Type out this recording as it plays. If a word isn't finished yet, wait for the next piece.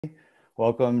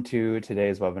Welcome to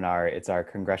today's webinar. It's our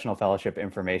Congressional Fellowship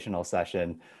informational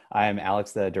session. I am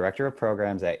Alex, the Director of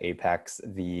Programs at APAICS,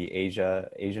 the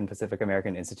Asian Pacific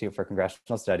American Institute for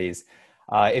Congressional Studies.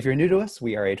 If you're new to us,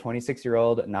 we are a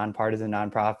 26-year-old nonpartisan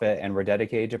nonprofit, and we're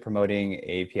dedicated to promoting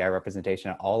API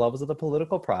representation at all levels of the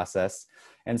political process.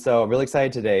 And so I'm really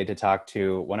excited today to talk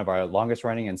to one of our longest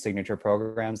running and signature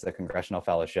programs, the Congressional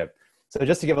Fellowship. So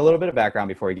just to give a little bit of background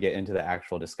before we get into the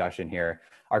actual discussion here,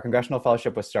 our Congressional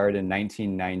Fellowship was started in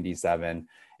 1997,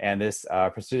 and this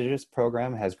prestigious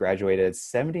program has graduated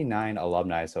 79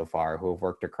 alumni so far who have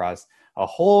worked across a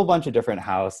whole bunch of different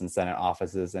House and Senate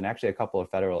offices and actually a couple of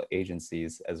federal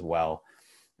agencies as well.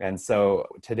 And so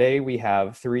today we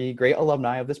have three great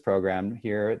alumni of this program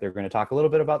here. They're going to talk a little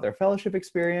bit about their fellowship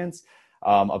experience,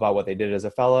 about what they did as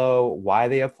a fellow, why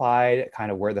they applied,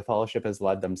 kind of where the fellowship has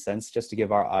led them since, just to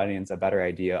give our audience a better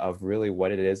idea of really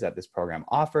what it is that this program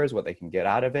offers, what they can get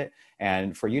out of it,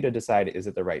 and for you to decide, is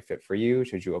it the right fit for you?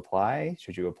 Should you apply?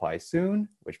 Should you apply soon?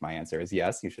 Which my answer is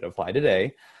yes, you should apply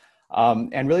today.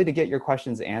 And really to get your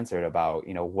questions answered about,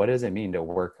 what does it mean to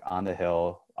work on the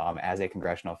Hill as a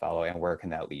congressional fellow, and where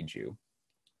can that lead you?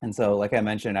 And so, like I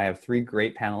mentioned, I have three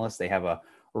great panelists. They have a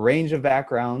range of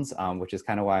backgrounds, which is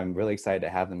kind of why I'm really excited to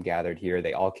have them gathered here.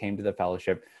 They all came to the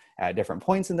fellowship at different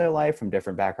points in their life from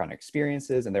different background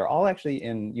experiences, and they're all actually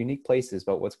in unique places.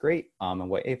 But what's great and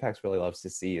what APAICS really loves to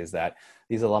see is that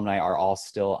these alumni are all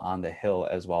still on the Hill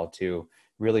as well too,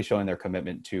 really showing their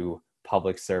commitment to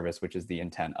public service, which is the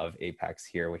intent of APAICS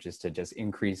here, which is to just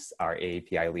increase our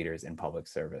AAPI leaders in public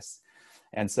service.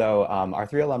 And so our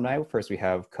three alumni, first we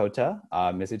have Kota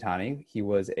Mizutani. He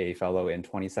was a fellow in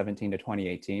 2017 to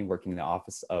 2018, working in the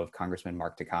office of Congressman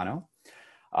Mark Takano.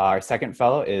 Our second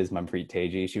fellow is Manpreet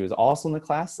Teji. She was also in the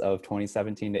class of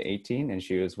 2017 to 18, and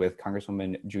she was with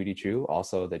Congresswoman Judy Chu,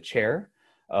 also the chair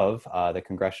of the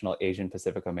Congressional Asian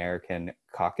Pacific American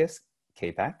Caucus,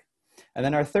 CAPAC. And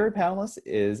then our third panelist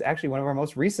is actually one of our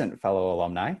most recent fellow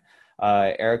alumni.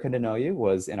 Erica Denoyu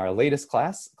was in our latest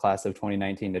class of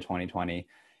 2019 to 2020,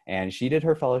 and she did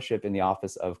her fellowship in the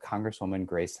office of Congresswoman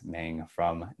Grace Meng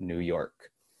from New York.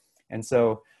 And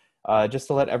so just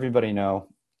to let everybody know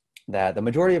that the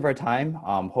majority of our time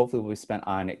hopefully will be spent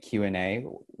on Q&A.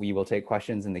 We will take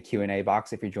questions in the Q&A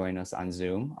box. If you're joining us on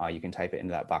Zoom, you can type it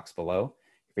into that box below.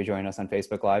 If you're joining us on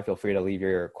Facebook Live, feel free to leave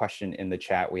your question in the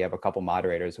chat. We have a couple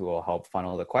moderators who will help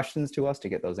funnel the questions to us to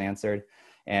get those answered.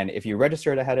 And if you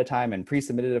registered ahead of time and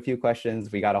pre-submitted a few questions,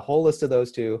 we got a whole list of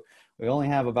those too. We only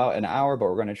have about an hour, but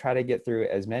we're going to try to get through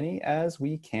as many as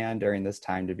we can during this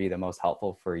time to be the most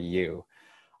helpful for you.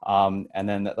 And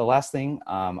then the last thing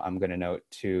I'm going to note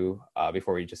too,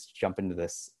 before we just jump into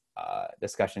this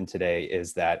discussion today,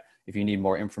 is that if you need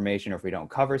more information or if we don't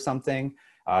cover something,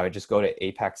 just go to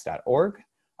apaics.org.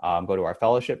 Go to our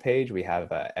fellowship page. We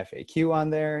have a FAQ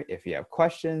on there. If you have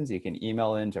questions, you can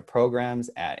email in to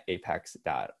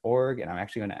programs@apaics.org. And I'm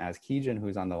actually going to ask Keejan,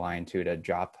 who's on the line too, to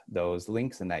drop those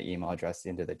links and that email address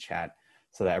into the chat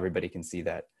so that everybody can see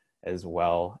that as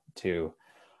well too.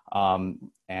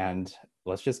 And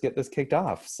let's just get this kicked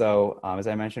off. So as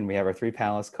I mentioned, we have our three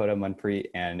panelists, Kota, Manpreet,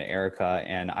 and Erica.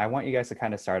 And I want you guys to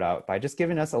kind of start out by just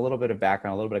giving us a little bit of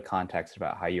background, a little bit of context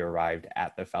about how you arrived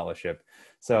at the fellowship.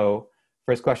 So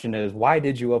first question is, why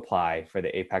did you apply for the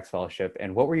APAICS Fellowship,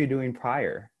 and what were you doing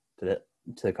prior to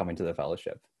coming to the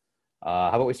fellowship?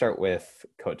 How about we start with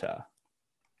Kota?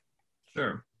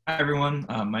 Sure. Hi, everyone.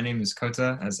 My name is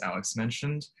Kota, as Alex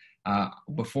mentioned.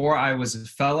 Before I was a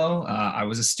fellow, I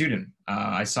was a student.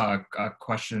 I saw a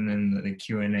question in the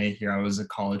Q&A here. I was a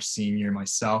college senior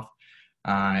myself,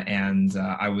 and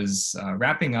I was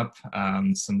wrapping up a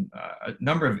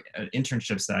number of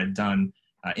internships that I'd done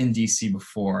in DC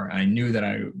before. I knew that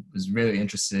I was really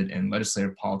interested in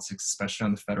legislative politics, especially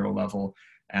on the federal level.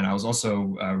 And I was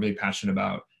also really passionate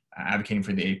about advocating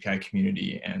for the API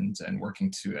community and working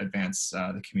to advance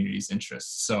the community's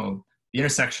interests. So the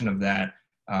intersection of that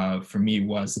for me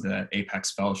was the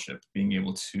APAICS Fellowship, being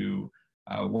able to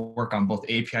work on both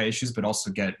API issues, but also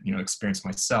get experience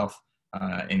myself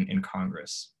in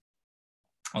Congress.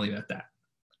 I'll leave it at that.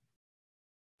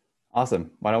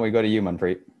 Awesome. Why don't we go to you,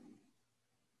 Manpreet?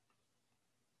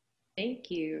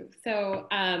 Thank you. So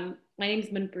my name is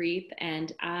Manpreet,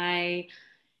 and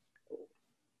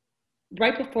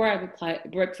right before I applied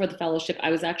for the fellowship,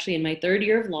 I was actually in my third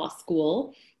year of law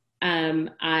school.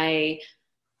 I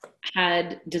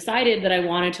had decided that I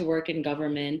wanted to work in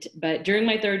government, but during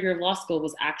my third year of law school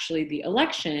was actually the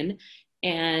election,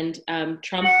 and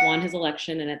Trump won his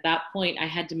election. And at that point, I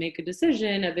had to make a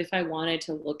decision of if I wanted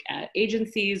to look at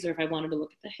agencies or if I wanted to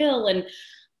look at the Hill. And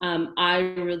I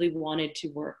really wanted to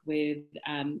work with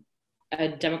a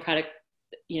Democratic,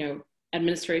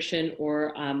 administration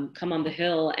or come on the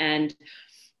Hill. And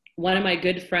one of my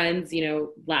good friends,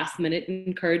 last minute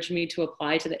encouraged me to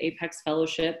apply to the APAICS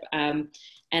Fellowship. And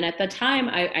at the time,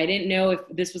 I didn't know if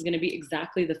this was going to be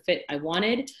exactly the fit I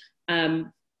wanted.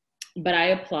 But I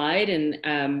applied,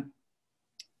 and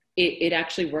it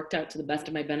actually worked out to the best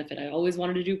of my benefit. I always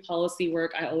wanted to do policy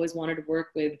work. I always wanted to work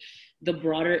with the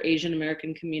broader Asian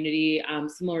American community,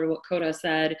 similar to what Kota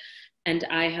said. And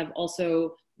I have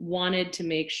also wanted to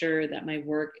make sure that my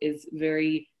work is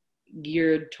very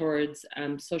geared towards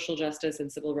social justice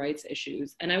and civil rights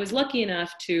issues. And I was lucky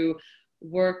enough to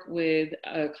work with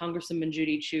Congresswoman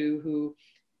Judy Chu, who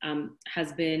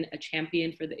has been a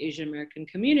champion for the Asian American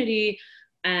community,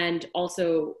 and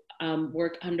also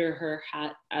work under her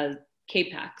hat as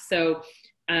KPAC. So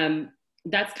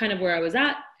that's kind of where I was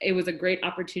at. It was a great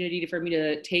opportunity for me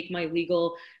to take my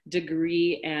legal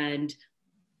degree and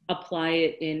apply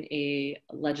it in a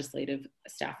legislative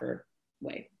staffer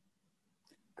way.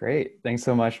 Great. Thanks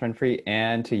so much, Manpreet.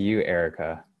 And to you,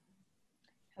 Erica.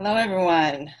 Hello,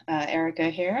 everyone. Erica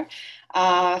here.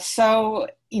 I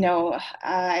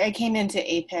came into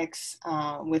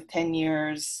APAICS with 10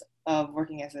 years of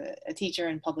working as a teacher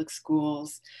in public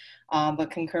schools, but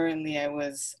concurrently I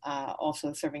was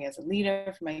also serving as a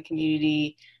leader for my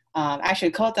community.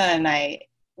 Actually, Kota and I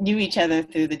knew each other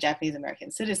through the Japanese American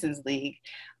Citizens League,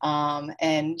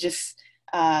 and just,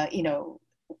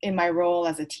 in my role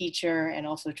as a teacher and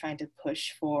also trying to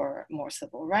push for more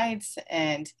civil rights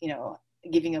and,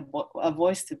 giving a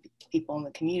voice to people in the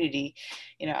community,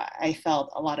 I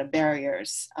felt a lot of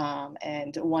barriers.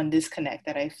 And one disconnect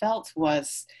that I felt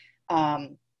was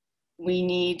we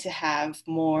need to have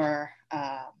more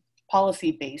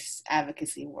policy-based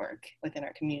advocacy work within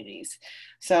our communities.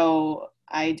 So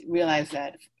I realized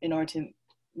that in order to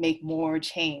make more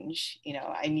change,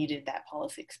 I needed that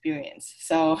policy experience.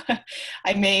 So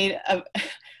I made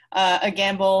a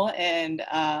gamble and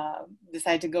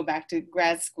decided to go back to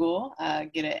grad school,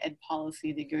 get an ed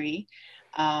policy degree.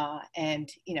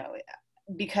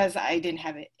 Because I didn't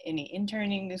have any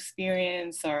interning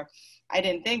experience, or I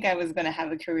didn't think I was going to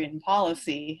have a career in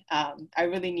policy, I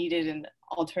really needed an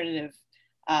alternative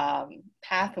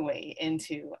pathway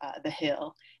into the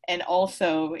Hill. And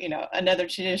also, another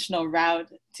traditional route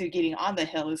to getting on the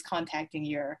Hill is contacting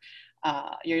your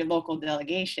local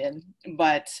delegation,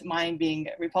 but mine being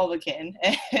Republican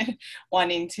and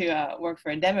wanting to work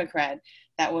for a Democrat,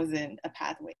 that wasn't a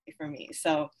pathway for me.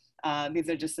 So these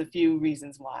are just a few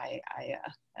reasons why I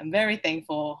am very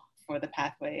thankful for the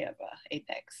pathway of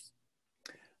APAICS.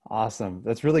 Awesome.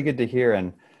 That's really good to hear.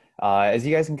 And as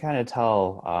you guys can kind of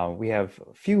tell, we have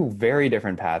a few very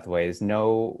different pathways.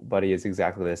 Nobody is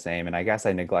exactly the same. And I guess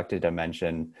I neglected to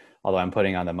mention, although I'm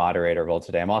putting on the moderator role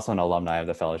today, I'm also an alumni of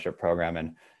the fellowship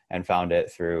program and found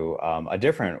it through a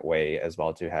different way as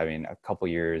well, to having a couple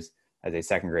years as a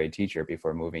second grade teacher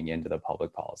before moving into the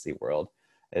public policy world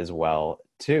as well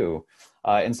too.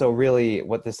 And so really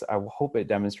I hope it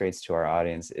demonstrates to our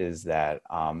audience is that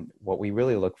what we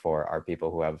really look for are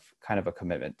people who have kind of a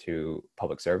commitment to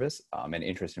public service, and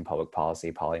interest in public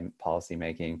policy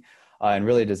making, and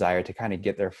really desire to kind of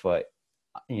get their foot,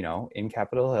 in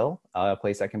Capitol Hill, a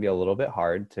place that can be a little bit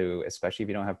hard to, especially if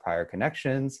you don't have prior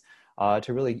connections,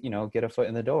 to really, get a foot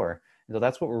in the door. And so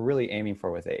that's what we're really aiming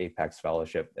for with the APAICS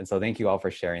Fellowship. And so thank you all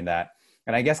for sharing that.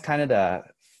 And I guess kind of to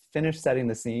finish setting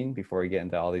the scene before we get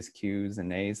into all these Q's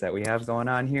and A's that we have going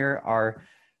on here,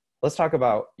 let's talk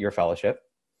about your fellowship.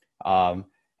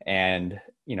 And,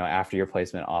 after your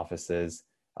placement offices,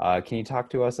 can you talk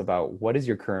to us about what is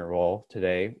your current role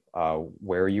today?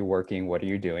 Where are you working? What are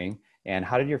you doing? And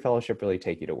how did your fellowship really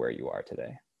take you to where you are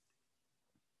today?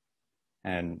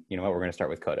 And you know what, we're going to start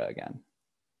with Kota again.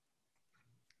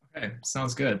 Okay,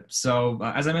 sounds good. So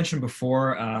as I mentioned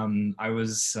before, I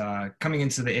was coming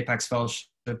into the APAICS Fellowship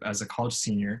as a college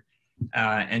senior.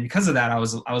 And because of that, I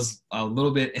was a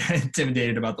little bit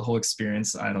intimidated about the whole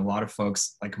experience. I had a lot of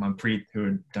folks like Manpreet who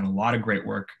had done a lot of great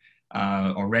work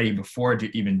already before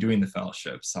even doing the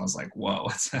fellowship. So I was like, whoa,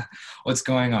 what's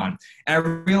going on? And I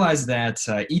realized that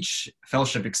each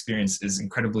fellowship experience is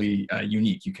incredibly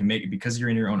unique. You can make it, because you're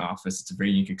in your own office, it's a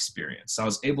very unique experience. So I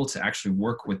was able to actually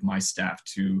work with my staff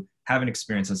to have an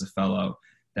experience as a fellow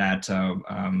that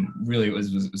really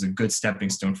was a good stepping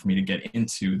stone for me to get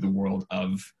into the world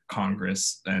of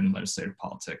Congress and legislative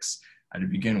politics to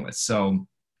begin with. So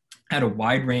I had a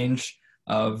wide range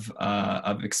of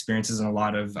experiences and a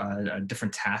lot of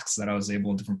different tasks that I was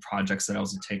able, different projects that I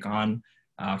was to take on,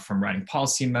 from writing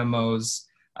policy memos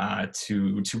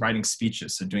to writing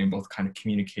speeches, so doing both kind of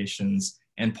communications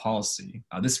and policy.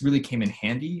 This really came in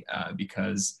handy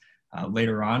because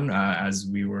later on, as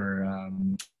we were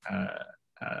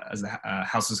as the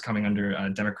House was coming under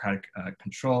Democratic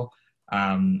control,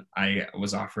 I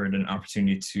was offered an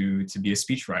opportunity to be a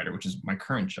speechwriter, which is my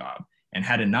current job. And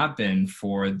had it not been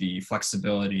for the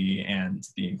flexibility and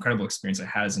the incredible experience I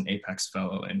had as an APAICS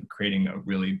fellow and creating a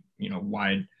really,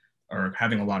 wide, or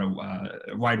having a lot of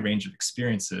wide range of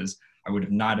experiences, I would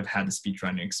have not have had the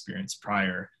speechwriting experience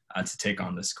prior to take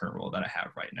on this current role that I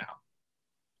have right now.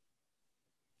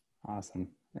 Awesome.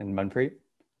 And Manpreet?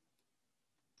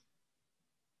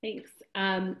 Thanks.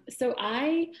 So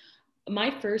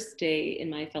my first day in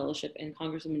my fellowship in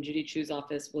Congresswoman Judy Chu's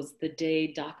office was the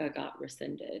day DACA got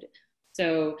rescinded.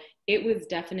 So it was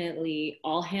definitely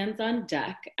all hands on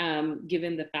deck,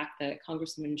 given the fact that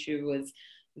Congresswoman Chu was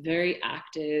very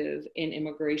active in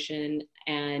immigration.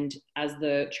 And as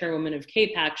the chairwoman of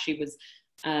CAPAC, she was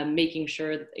making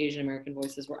sure that Asian American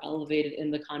voices were elevated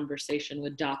in the conversation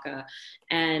with DACA.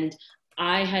 And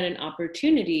I had an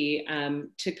opportunity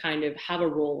to kind of have a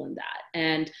role in that.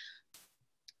 And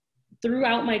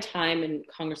throughout my time in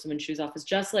Congresswoman Chu's office,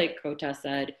 just like Kota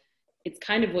said, it's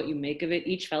kind of what you make of it.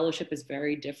 Each fellowship is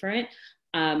very different.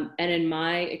 And in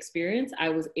my experience, I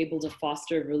was able to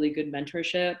foster really good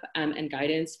mentorship and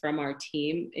guidance from our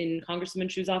team in Congresswoman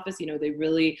Chu's office. They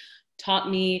really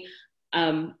taught me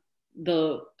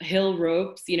the Hill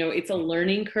ropes. It's a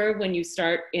learning curve when you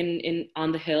start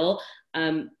on the Hill.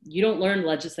 You don't learn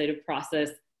legislative process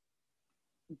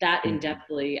that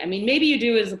in-depthly. I mean, maybe you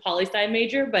do as a poli-sci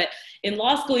major, but in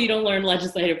law school, you don't learn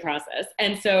legislative process.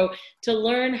 And so to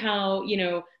learn how,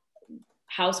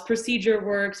 House procedure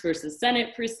works versus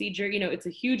Senate procedure, it's a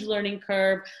huge learning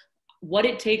curve, what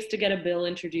it takes to get a bill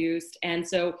introduced. And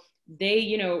so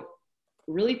they,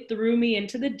 really threw me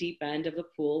into the deep end of the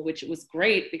pool, which was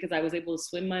great because I was able to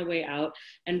swim my way out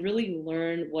and really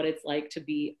learn what it's like to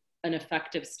be an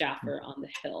effective staffer on the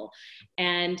Hill.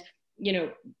 And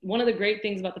one of the great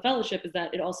things about the fellowship is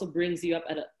that it also brings you up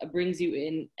brings you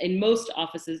in most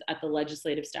offices at the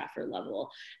legislative staffer level.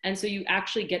 And so you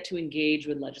actually get to engage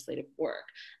with legislative work.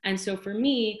 And so for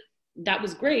me, that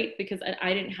was great because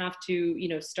I didn't have to,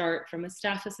 start from a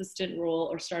staff assistant role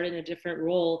or start in a different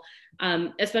role,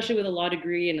 especially with a law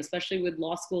degree and especially with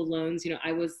law school loans.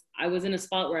 I was in a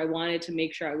spot where I wanted to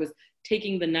make sure I was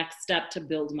taking the next step to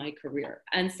build my career.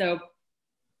 And so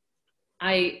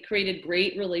I created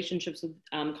great relationships with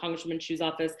Congresswoman Chu's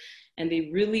office, and they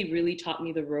really, really taught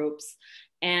me the ropes.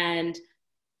 And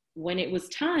when it was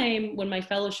time, when my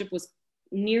fellowship was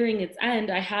nearing its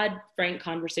end, I had frank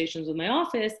conversations with my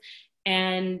office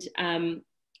and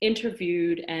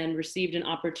interviewed and received an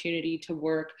opportunity to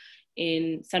work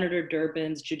in Senator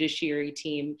Durbin's judiciary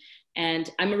team. And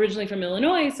I'm originally from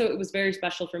Illinois, so it was very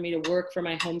special for me to work for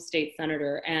my home state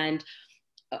senator. And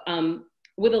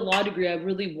with a law degree, I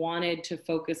really wanted to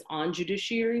focus on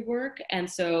judiciary work. And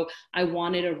so I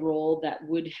wanted a role that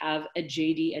would have a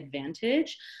JD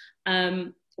advantage,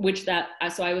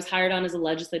 so I was hired on as a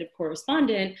legislative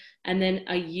correspondent. And then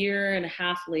a year and a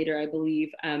half later, I believe,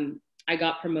 I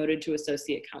got promoted to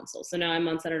associate counsel. So now I'm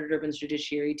on Senator Durbin's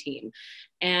judiciary team.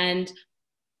 And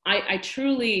I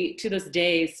truly, to this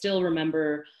day, still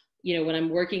remember, when I'm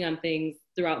working on things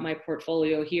throughout my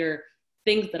portfolio here,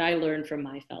 things that I learned from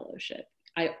my fellowship.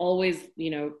 I always,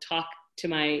 talk to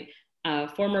my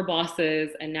former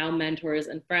bosses and now mentors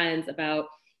and friends about,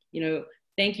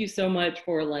 thank you so much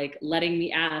for letting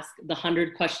me ask the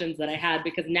 100 questions that I had,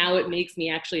 because now it makes me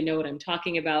actually know what I'm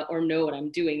talking about or know what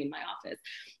I'm doing in my office.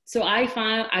 So I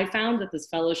found that this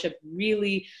fellowship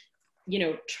really,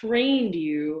 trained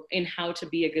you in how to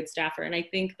be a good staffer. And I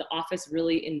think the office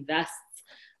really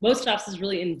most offices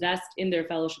really invest in their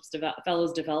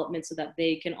fellows development so that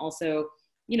they can also,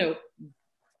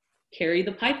 carry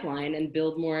the pipeline and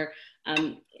build more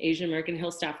Asian American Hill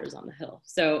staffers on the Hill.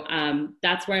 So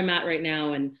that's where I'm at right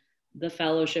now. And the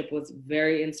fellowship was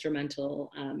very instrumental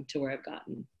to where I've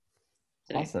gotten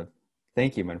today. Awesome.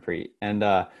 Thank you, Manpreet. And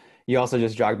you also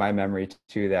just jogged my memory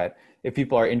too, that if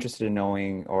people are interested in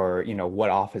knowing or, what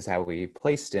office have we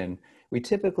placed in, we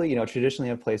typically, traditionally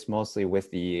have placed mostly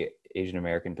with the Asian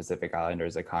American Pacific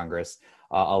Islanders at Congress,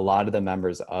 a lot of the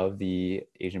members of the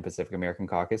Asian Pacific American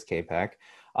Caucus, CAPAC.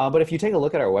 But if you take a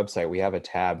look at our website, we have a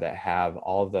tab that have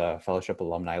all of the fellowship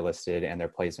alumni listed and their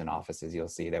placement offices. You'll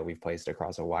see that we've placed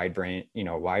across a wide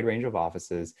range of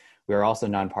offices. We are also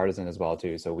nonpartisan as well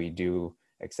too. So we do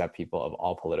accept people of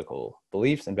all political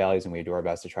beliefs and values, and we do our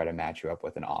best to try to match you up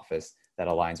with an office that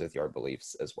aligns with your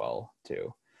beliefs as well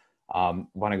too.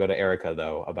 Want to go to Erica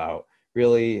though about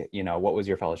really, what was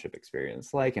your fellowship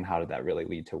experience like and how did that really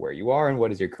lead to where you are and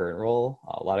what is your current role?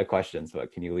 A lot of questions,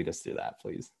 but can you lead us through that,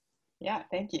 please? Yeah,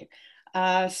 thank you.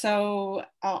 So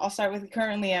I'll start with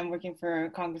currently I'm working for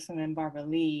Congresswoman Barbara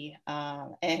Lee.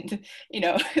 And,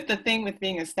 the thing with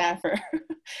being a staffer,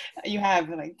 you have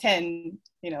like 10,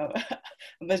 a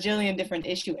bajillion different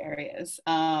issue areas.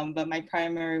 But my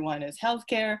primary one is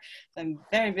healthcare. So I'm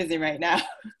very busy right now.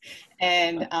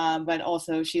 And, but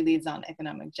also she leads on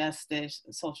economic justice,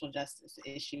 social justice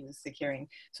issues, securing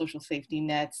social safety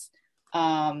nets.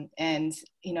 And,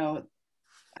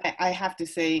 I have to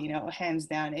say, hands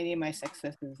down, any of my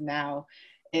successes now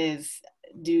is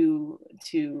due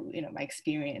to, my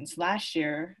experience last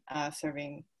year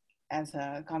serving as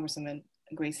a Congresswoman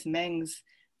Grace Meng's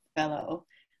fellow.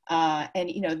 And,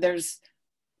 there's,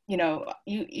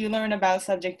 you learn about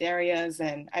subject areas,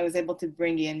 and I was able to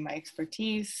bring in my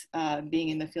expertise being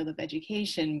in the field of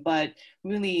education, but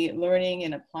really learning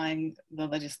and applying the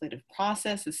legislative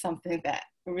process is something that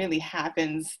really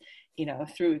happens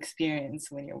through experience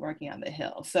when you're working on the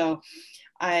Hill. So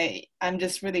I'm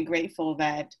just really grateful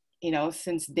that,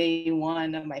 since day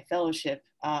one of my fellowship,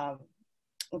 the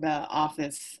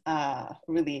office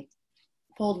really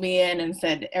pulled me in and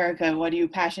said, Erica, what are you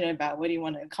passionate about? What do you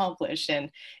want to accomplish?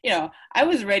 And, I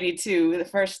was ready to, the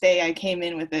first day I came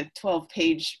in with a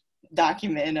 12-page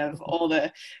document of all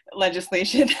the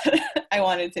legislation I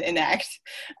wanted to enact.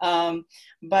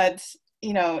 But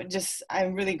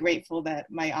I'm really grateful that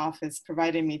my office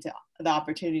provided me the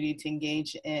opportunity to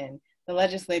engage in the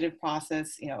legislative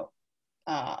process,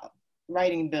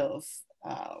 writing bills,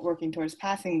 working towards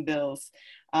passing bills,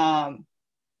 helping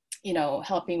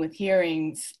with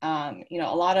hearings, a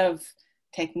lot of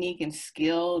technique and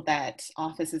skill that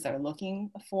offices are looking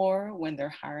for when they're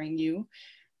hiring you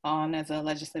on as a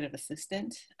legislative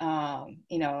assistant.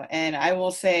 And I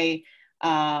will say,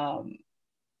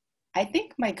 I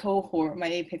think my cohort, my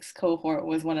APAICS cohort,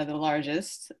 was one of the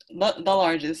largest,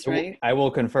 right? I will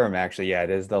confirm, actually. Yeah, it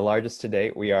is the largest to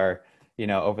date. We are,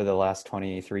 over the last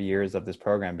 23 years of this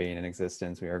program being in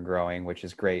existence, we are growing, which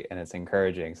is great, and it's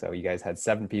encouraging. So you guys had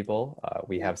 7 people.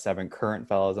 We have 7 current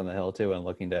fellows on the Hill too, and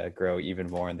looking to grow even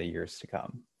more in the years to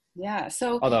come. Yeah.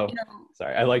 So, although,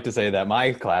 sorry, I like to say that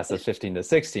my class of 15 to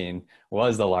 16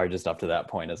 was the largest up to that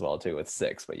point as well too, with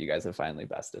 6, but you guys have finally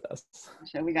bested us.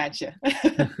 We got you.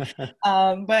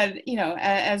 But,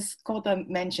 as Kota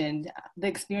mentioned, the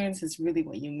experience is really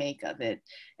what you make of it.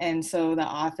 And so the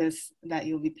office that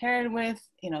you'll be paired with,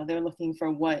 they're looking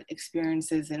for what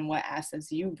experiences and what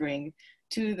assets you bring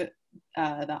to the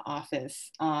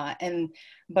office.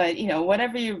 But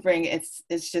whatever you bring,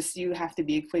 it's just, you have to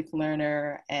be a quick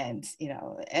learner, and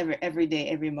every day,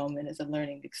 every moment is a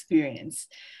learning experience.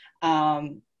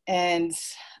 It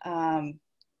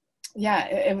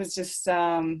was just,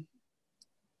 I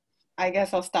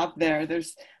guess I'll stop there.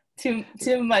 There's too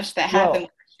much that happened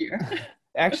last year.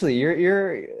 Actually,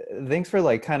 you're thanks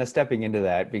for kind of stepping into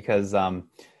that, because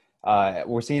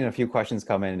we're seeing a few questions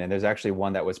come in, and there's actually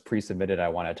one that was pre-submitted I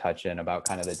want to touch in about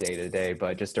kind of the day-to-day,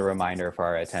 but just a reminder for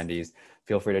our attendees,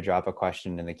 feel free to drop a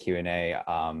question in the Q&A.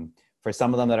 For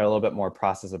some of them that are a little bit more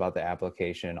process about the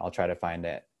application, I'll try to find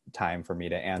time for me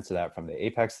to answer that from the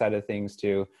APAICS side of things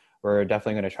too. We're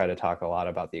definitely going to try to talk a lot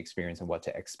about the experience and what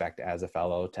to expect as a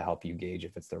fellow to help you gauge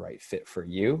if it's the right fit for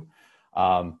you.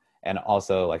 And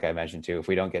also, like I mentioned too, if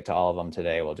we don't get to all of them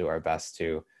today, we'll do our best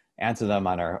to answer them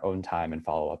on our own time and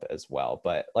follow up as well.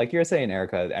 But like you're saying,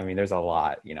 Erica, I mean, there's a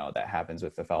lot, that happens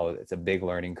with the fellow. It's a big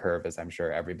learning curve, as I'm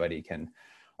sure everybody can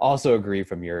also agree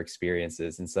from your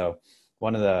experiences. And so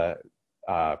one of the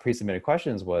pre-submitted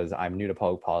questions was, I'm new to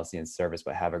public policy and service,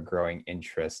 but have a growing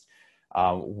interest.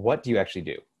 What do you actually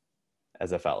do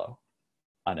as a fellow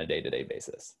on a day-to-day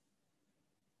basis?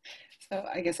 So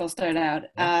I guess I'll start out.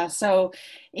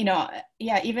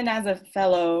 Even as a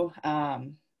fellow,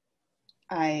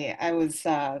 I was,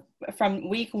 from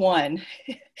week one,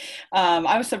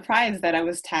 I was surprised that I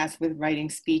was tasked with writing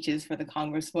speeches for the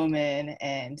Congresswoman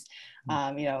and,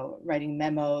 writing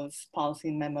memos,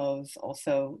 policy memos,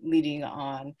 also leading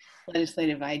on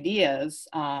legislative ideas.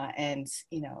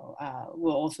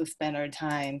 We'll also spend our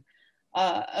time,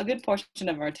 a good portion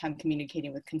of our time,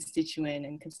 communicating with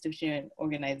constituent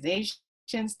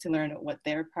organizations to learn what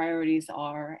their priorities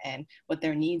are and what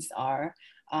their needs are.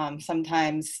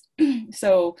 Sometimes,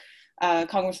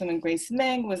 Congresswoman Grace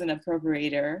Meng was an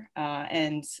appropriator,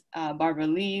 and Barbara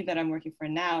Lee, that I'm working for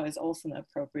now, is also an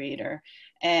appropriator.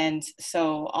 And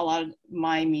so a lot of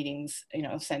my meetings,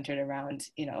 centered around,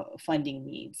 funding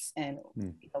needs and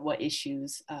what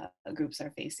issues groups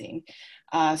are facing.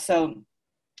 So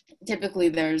typically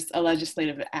there's a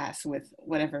legislative ask with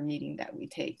whatever meeting that we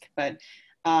take, but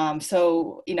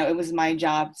it was my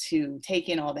job to take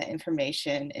in all that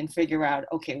information and figure out,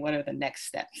 okay, what are the next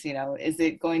steps? Is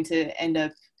it going to end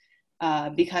up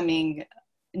becoming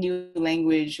new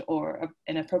language or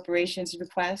an appropriations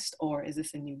request, or is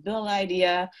this a new bill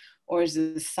idea, or is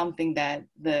this something that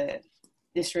the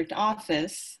district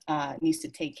office needs to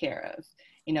take care of?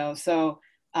 So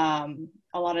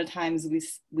a lot of times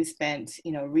we spent,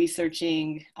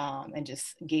 researching and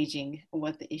just gauging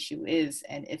what the issue is,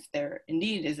 and if there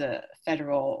indeed is a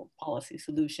federal policy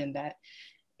solution that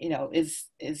is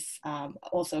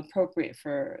also appropriate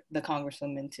for the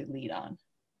Congresswoman to lead on.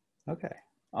 Okay,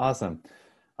 awesome.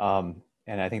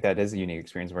 And I think that is a unique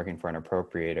experience working for an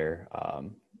appropriator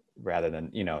rather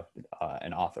than,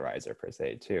 an authorizer per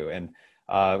se too. And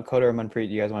Kota or Manpreet,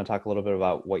 you guys want to talk a little bit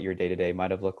about what your day-to-day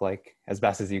might have looked like as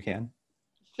best as you can?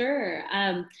 Sure.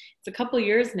 It's a couple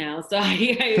years now, so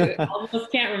I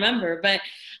almost can't remember. But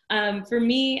for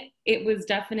me, it was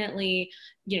definitely,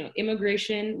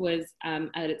 immigration was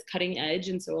at its cutting edge.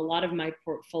 And so a lot of my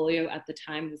portfolio at the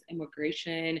time was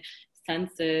immigration,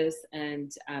 census,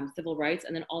 and civil rights,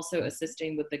 and then also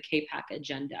assisting with the KPAC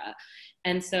agenda.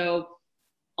 And so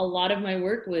a lot of my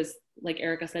work was, like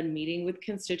Erica said, meeting with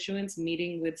constituents,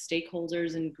 meeting with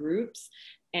stakeholders and groups,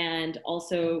 and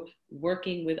also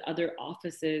working with other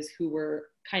offices who were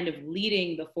kind of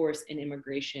leading the force in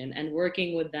immigration, and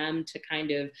working with them to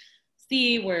kind of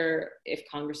see where, if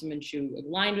Congresswoman Chu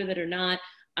aligned with it or not.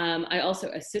 I also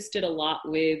assisted a lot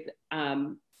with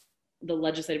the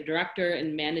legislative director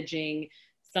in managing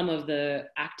some of the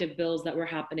active bills that were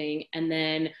happening. And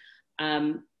then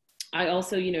I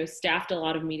also, staffed a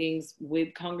lot of meetings with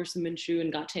Congresswoman Chu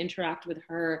and got to interact with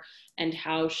her and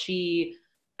how she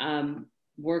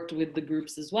worked with the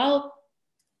groups as well.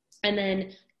 And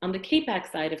then on the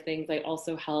KPAC side of things, I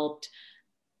also helped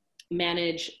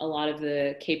manage a lot of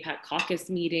the KPAC caucus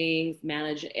meetings,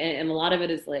 and a lot of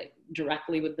it is like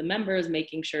directly with the members,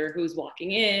 making sure who's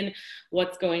walking in,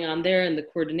 what's going on there, and the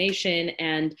coordination,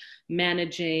 and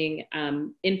managing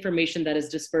information that is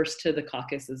dispersed to the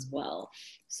caucus as well.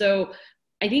 So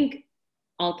I think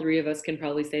all three of us can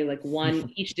probably say, like, one,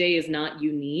 each day is not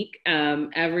unique.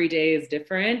 Every day is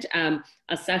different.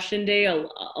 A session day,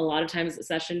 a lot of times a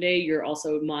session day, you're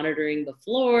also monitoring the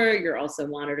floor. You're also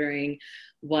monitoring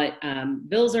what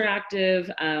bills are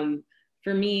active.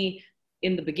 For me,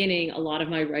 in the beginning, a lot of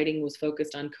my writing was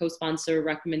focused on co-sponsor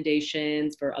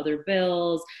recommendations for other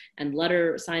bills and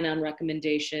letter sign-on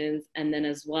recommendations. And then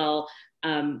as well,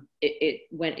 it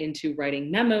went into writing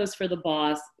memos for the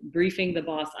boss, briefing the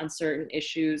boss on certain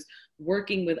issues,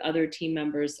 working with other team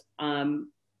members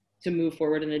to move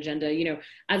forward an agenda.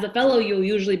 As a fellow, you'll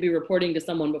usually be reporting to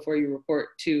someone before you report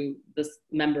to this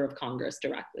member of Congress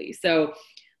directly. So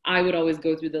I would always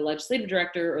go through the legislative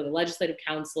director or the legislative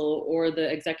council or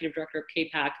the executive director of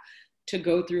KPAC to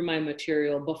go through my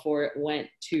material before it went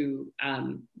to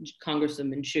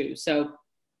Congresswoman Chu. So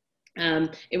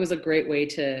it was a great way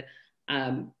to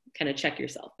kind of check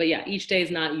yourself. But yeah, each day is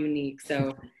not unique.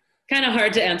 So kind of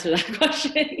hard to answer that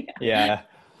question. Yeah.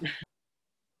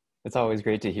 It's always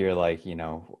great to hear, like,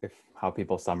 how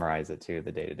people summarize it too,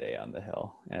 the day-to-day on the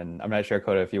Hill. And I'm not sure,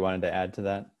 Kota, if you wanted to add to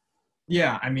that.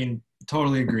 Yeah, I mean,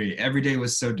 totally agree. Every day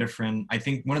was so different. I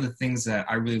think one of the things that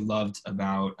I really loved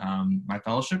about my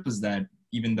fellowship was that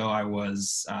even though I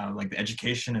was like the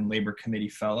Education and Labor Committee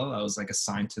fellow, I was like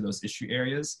assigned to those issue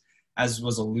areas. As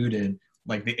was alluded,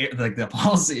 like the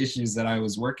policy issues that I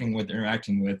was working with,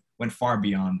 interacting with, went far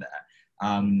beyond that.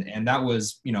 And that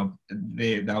was,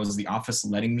 that was the office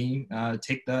letting me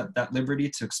take that liberty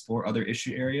to explore other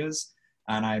issue areas.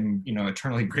 And I'm,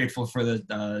 eternally grateful for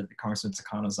the Congressman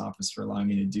Takano's office for allowing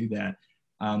me to do that.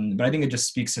 But I think it just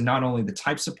speaks to not only the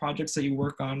types of projects that you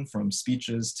work on, from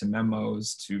speeches to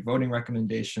memos to voting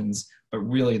recommendations, but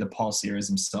really the policy areas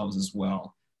themselves as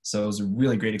well. So it was a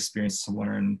really great experience to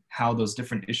learn how those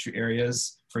different issue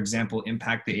areas, for example,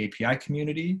 impact the API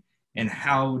community, and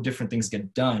how different things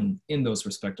get done in those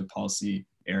respective policy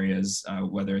areas,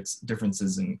 whether it's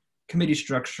differences in committee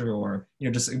structure or,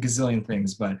 just a gazillion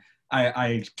things. But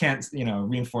I can't,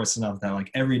 reinforce enough that, like,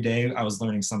 every day I was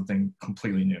learning something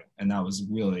completely new. And that was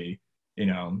really,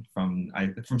 from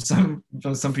some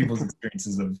people's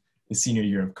experiences of the senior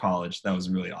year of college, that was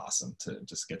really awesome to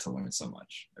just get to learn so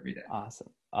much every day. Awesome.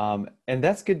 And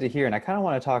that's good to hear. And I kind of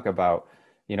want to talk about,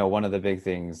 one of the big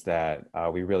things that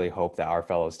we really hope that our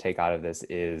fellows take out of this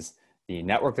is the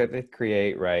network that they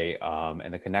create, right?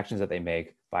 And the connections that they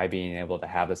make by being able to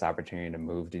have this opportunity to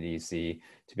move to DC,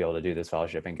 to be able to do this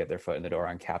fellowship and get their foot in the door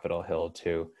on Capitol Hill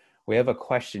too. We have a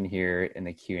question here in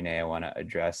the Q&A I want to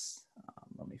address.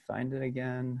 Let me find it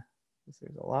again.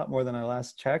 There's a lot more than I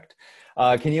last checked.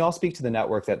 Can you all speak to the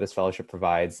network that this fellowship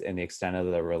provides and the extent of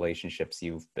the relationships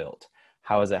you've built?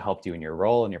 How has it helped you in your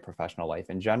role and your professional life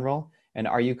in general? And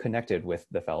are you connected with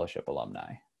the fellowship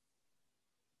alumni?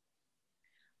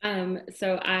 Is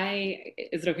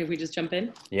it okay if we just jump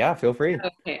in? Yeah, feel free.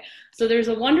 Okay. So there's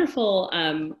a wonderful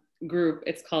group.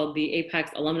 It's called the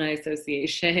APAICS Alumni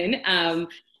Association.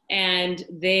 And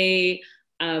they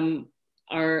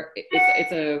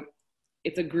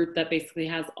it's a group that basically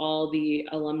has all the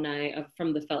alumni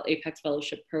from the APAICS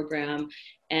Fellowship program.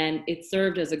 And it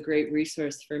served as a great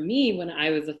resource for me when I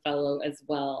was a fellow as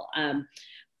well.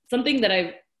 Something that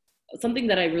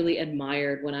I really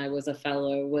admired when I was a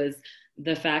fellow was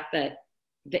the fact that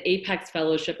the APAICS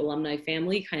Fellowship alumni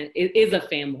family is a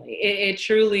family. It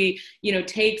truly,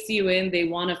 takes you in. They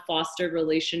want to foster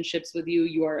relationships with you.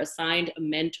 You are assigned a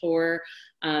mentor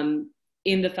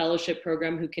in the fellowship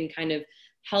program who can kind of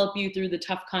help you through the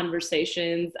tough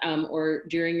conversations or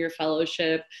during your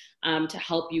fellowship to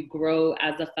help you grow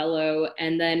as a fellow.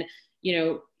 And then,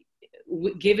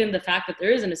 given the fact that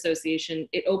there is an association,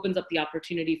 it opens up the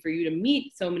opportunity for you to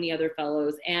meet so many other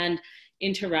fellows and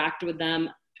interact with them.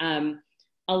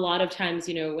 A lot of times,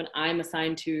 when I'm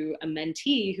assigned to a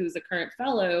mentee who's a current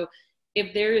fellow,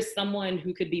 if there is someone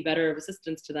who could be better of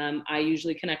assistance to them, I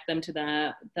usually connect them to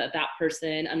that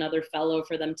person, another fellow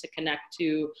for them to connect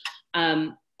to. A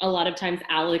lot of times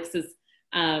Alex is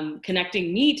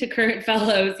connecting me to current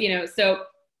fellows, so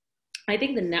I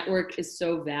think the network is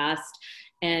so vast.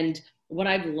 And what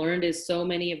I've learned is so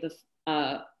many of the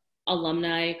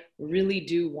alumni really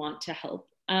do want to help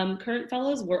current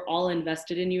fellows. We're all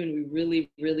invested in you, and we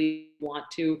really, really want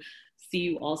to see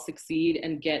you all succeed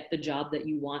and get the job that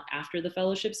you want after the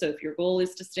fellowship. So if your goal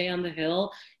is to stay on the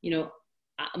Hill,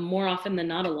 more often than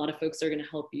not, a lot of folks are going to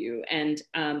help you and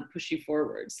push you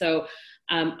forward. So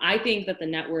I think that the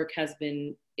network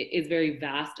is very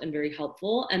vast and very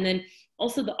helpful. And then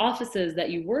also the offices that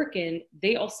you work in,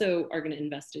 they also are going to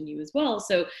invest in you as well.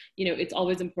 So, it's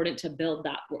always important to build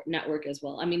that network as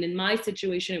well. I mean, in my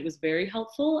situation, it was very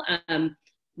helpful.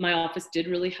 My office did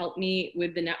really help me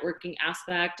with the networking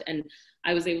aspect, and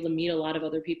I was able to meet a lot of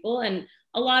other people. And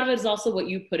a lot of it is also what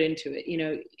you put into it,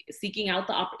 seeking out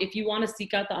if you want to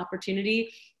seek out the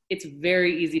opportunity, it's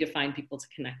very easy to find people to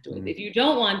connect with. If you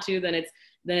don't want to, then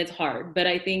it's hard. But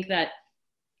I think that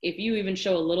if you even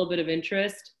show a little bit of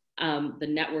interest, the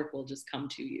network will just come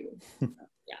to you.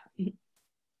 Yeah.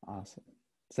 Awesome.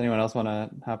 Does anyone else want to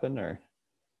hop in or?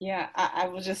 Yeah, I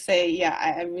will just say,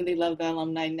 I really love the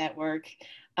alumni network.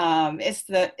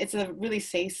 It's a really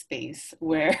safe space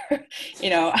where,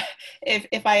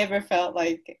 if I ever felt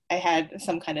like I had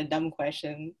some kind of dumb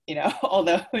question,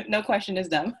 although no question is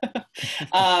dumb,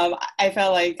 I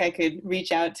felt like I could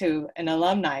reach out to an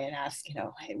alumni and ask,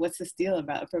 hey, what's this deal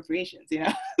about appropriations,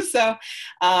 So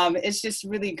it's just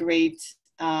really great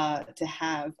to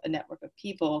have a network of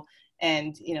people.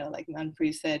 And, like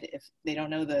Manpreet said, if they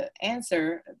don't know the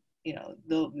answer,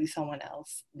 there'll be someone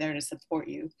else there to support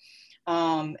you.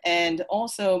 And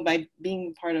also by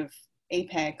being part of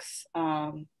APAICS,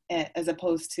 as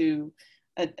opposed to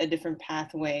a different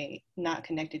pathway, not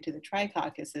connected to the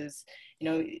Tri-Caucuses,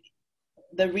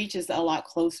 the reach is a lot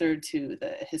closer to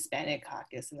the Hispanic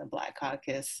caucus and the Black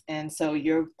caucus. And so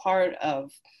you're part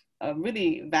of a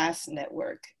really vast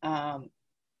network.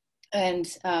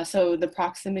 So the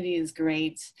proximity is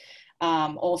great.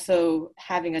 Also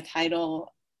having a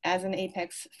title as an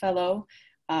APAICS fellow,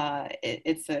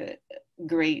 it's a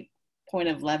great point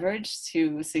of leverage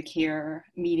to secure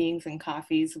meetings and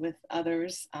coffees with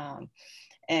others.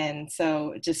 And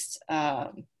so just,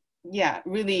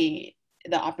 really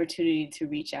the opportunity to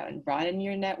reach out and broaden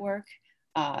your network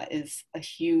is a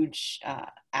huge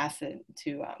asset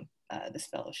to this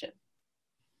fellowship.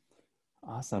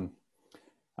 Awesome.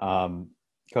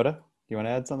 Coda, do you want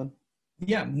to add something?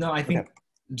 Yeah, no, I think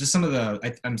just some of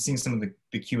I'm seeing some of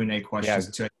the Q&A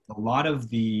questions too. A lot of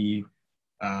the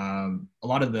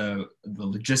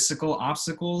logistical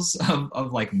obstacles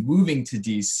of like moving to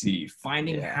DC,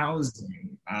 finding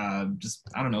housing, just,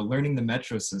 I don't know, learning the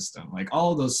metro system, like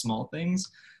all those small things.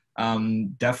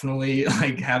 Definitely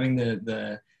like having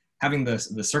the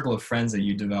circle of friends that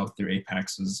you developed through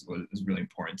APAICS was really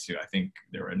important too. I think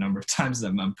there were a number of times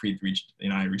that Manpreet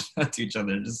I reached out to each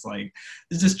other,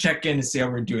 just check in and see how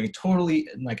we're doing, totally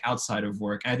like outside of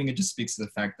work. And I think it just speaks to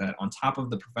the fact that on top of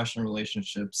the professional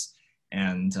relationships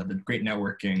and the great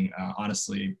networking,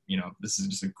 honestly, this is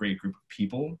just a great group of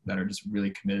people that are just really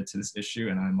committed to this issue.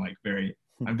 And I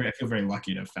feel very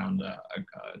lucky to have found a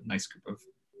nice group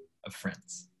of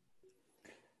friends.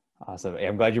 Awesome.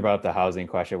 I'm glad you brought up the housing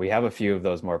question. We have a few of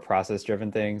those more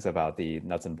process-driven things about the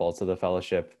nuts and bolts of the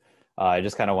fellowship. I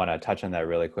just kind of want to touch on that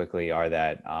really quickly, are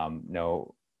that,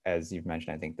 as you've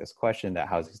mentioned, I think this question that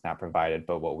housing is not provided,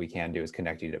 but what we can do is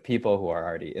connect you to people who are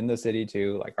already in the city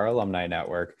too, like our alumni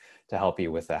network, to help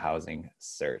you with the housing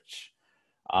search.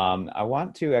 I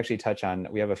want to actually touch on,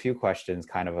 we have a few questions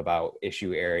kind of about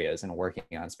issue areas and working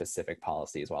on specific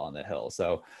policies while on the Hill.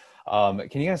 So can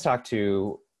you guys talk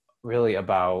to really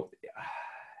about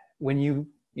when you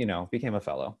became a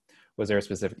fellow, was there a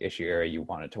specific issue area you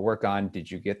wanted to work on? Did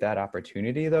you get that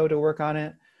opportunity though to work on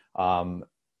it?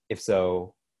 If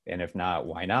so, and if not,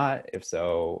 why not? If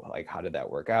so, like, how did that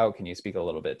work out? Can you speak a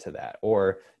little bit to that?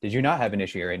 Or did you not have an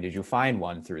issue area and did you find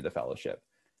one through the fellowship?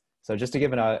 So just to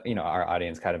give our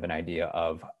audience kind of an idea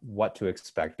of what to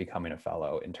expect becoming a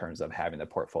fellow in terms of having the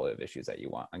portfolio of issues that you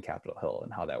want on Capitol Hill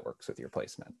and how that works with your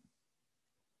placement.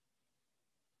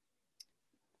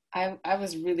 I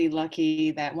was really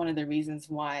lucky that one of the reasons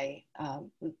why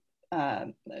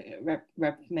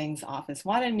Rep. Meng's office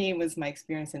wanted me was my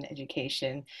experience in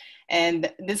education.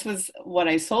 And this was what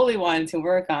I solely wanted to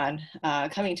work on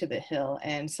coming to the Hill.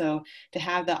 And so to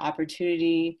have the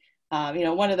opportunity,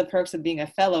 one of the perks of being a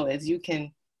fellow is you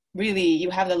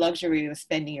have the luxury of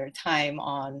spending your time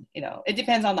on, it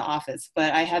depends on the office,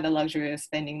 but I had the luxury of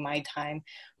spending my time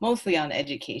mostly on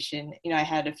education. I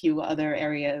had a few other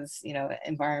areas,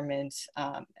 environment,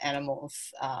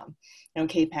 animals,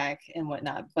 KPAC and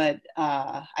whatnot, but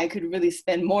I could really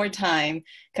spend more time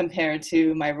compared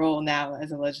to my role now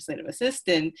as a legislative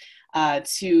assistant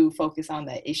to focus on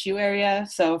the issue area.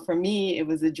 So for me, it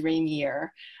was a dream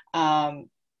year.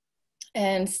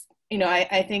 And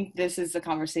I think this is a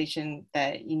conversation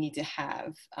that you need to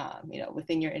have,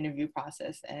 within your interview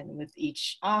process and with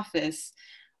each office.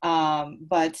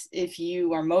 But if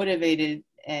you are motivated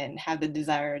and have the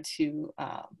desire to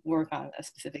work on a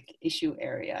specific issue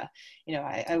area,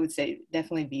 I would say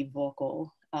definitely be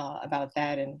vocal about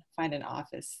that and find an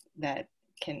office that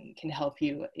can help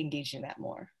you engage in that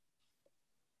more.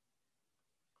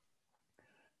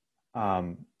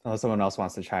 Unless someone else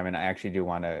wants to chime in, I actually do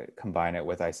want to combine it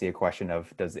with, I see a question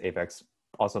of, does APAICS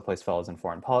also place fellows in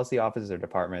foreign policy offices or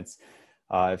departments?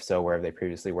 If so, where have they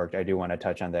previously worked? I do want to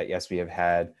touch on that. Yes, we have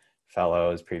had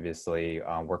fellows previously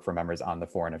work for members on the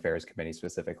Foreign Affairs Committee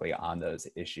specifically on those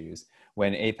issues.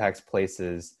 When APAICS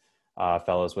places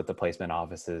fellows with the placement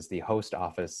offices, the host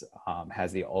office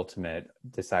has the ultimate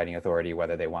deciding authority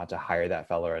whether they want to hire that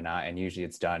fellow or not. And usually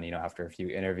it's done, after a few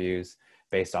interviews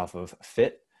based off of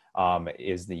fit.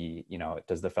 Does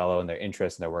the fellow and their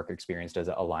interest and their work experience, does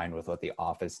it align with what the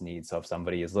office needs? So if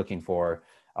somebody is looking for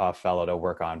a fellow to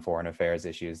work on foreign affairs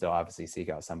issues, they'll obviously seek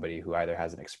out somebody who either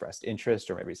has an expressed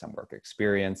interest or maybe some work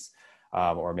experience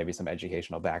or maybe some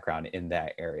educational background in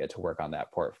that area to work on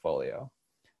that portfolio.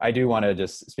 I do want to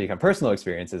just speak on personal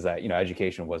experiences that,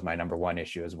 education was my number one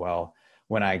issue as well.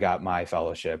 When I got my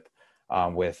fellowship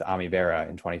with Ami Bera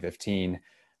in 2015,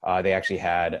 they actually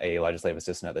had a legislative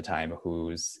assistant at the time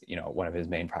whose, one of his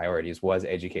main priorities was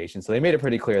education. So they made it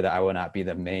pretty clear that I will not be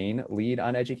the main lead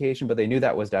on education, but they knew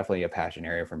that was definitely a passion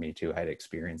area for me too. I had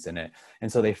experience in it.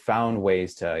 And so they found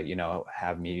ways to,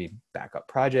 have me back up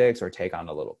projects or take on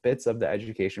the little bits of the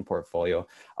education portfolio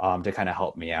to kind of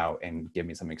help me out and give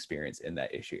me some experience in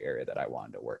that issue area that I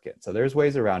wanted to work in. So there's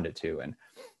ways around it too. And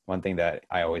one thing that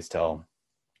I always tell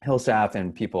Hill staff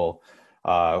and people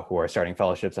who are starting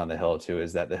fellowships on the Hill too,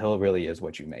 is that the Hill really is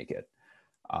what you make it.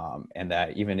 And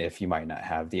that even if you might not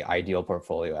have the ideal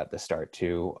portfolio at the start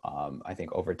too, I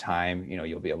think over time,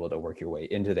 you'll be able to work your way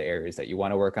into the areas that you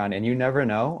want to work on, and you never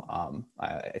know.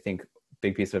 I think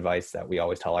big piece of advice that we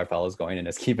always tell our fellows going in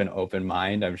is keep an open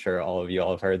mind. I'm sure all of you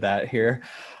all have heard that here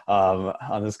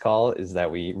on this call, is that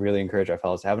we really encourage our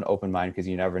fellows to have an open mind, because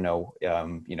you never know,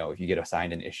 if you get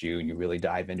assigned an issue and you really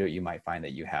dive into it, you might find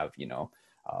that you have,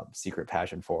 secret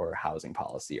passion for housing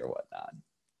policy or whatnot.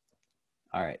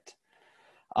 All right.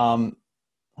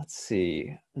 Let's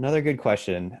see. Another good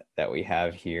question that we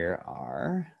have here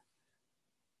are,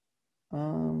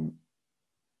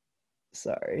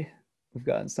 sorry, we've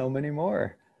gotten so many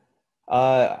more.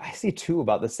 I see two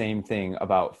about the same thing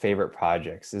about favorite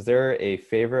projects. Is there a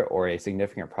favorite or a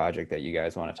significant project that you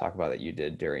guys want to talk about that you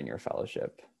did during your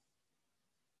fellowship?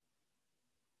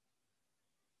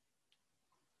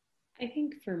 I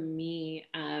think for me,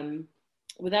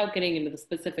 without getting into the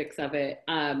specifics of it,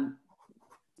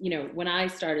 when I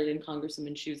started in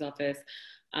Congresswoman Chu's office,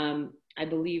 I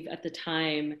believe at the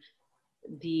time,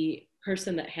 the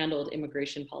person that handled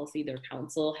immigration policy, their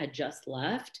counsel, had just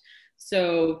left.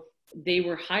 So they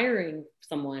were hiring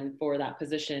someone for that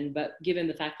position, but given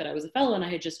the fact that I was a fellow and I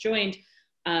had just joined,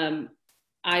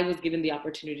 I was given the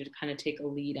opportunity to kind of take a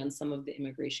lead on some of the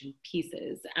immigration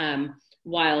pieces,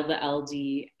 while the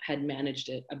LD had managed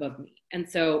it above me. And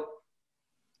so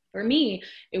for me,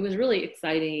 it was really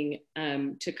exciting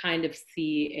to kind of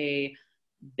see a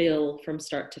bill from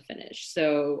start to finish.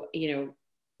 So,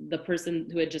 the person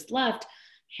who had just left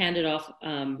handed off,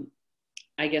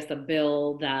 I guess, a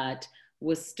bill that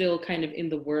was still kind of in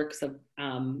the works of,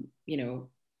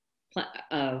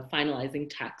 finalizing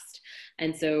text.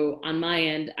 And so on my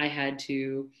end, I had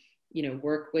to,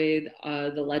 work with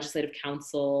the legislative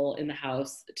council in the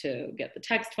House to get the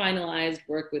text finalized,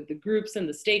 work with the groups and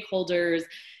the stakeholders.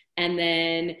 And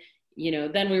then,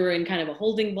 then we were in kind of a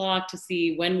holding block to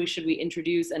see when we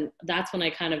introduce. And that's when I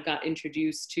kind of got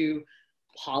introduced to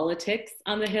politics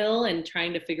on the Hill and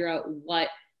trying to figure out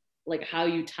how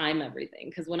you time everything.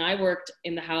 Because when I worked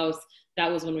in the House, that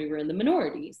was when we were in the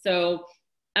minority. So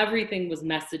everything was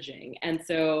messaging. And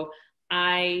so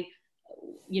I,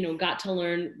 got to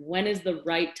learn when is the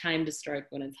right time to strike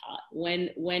when it's hot,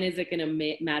 when is it going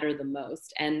to matter the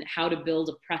most, and how to build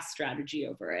a press strategy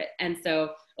over it.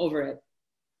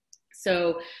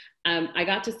 So I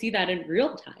got to see that in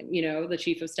real time. The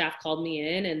chief of staff called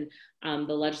me in, and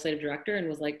the legislative director, and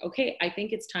was like, okay, I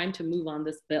think it's time to move on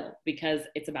this bill because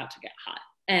it's about to get hot.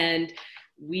 And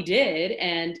we did.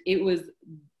 And it was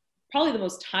probably the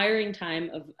most tiring time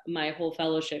of my whole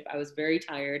fellowship. I was very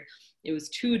tired. It was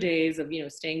 2 days of,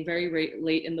 staying very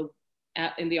late in the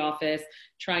office,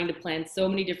 trying to plan so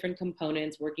many different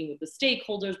components, working with the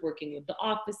stakeholders, working with the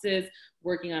offices,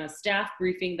 working on a staff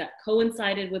briefing that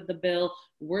coincided with the bill,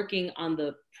 working on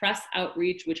the press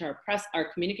outreach, which our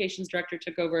communications director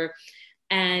took over.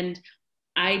 And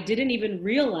I didn't even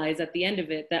realize at the end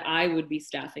of it that I would be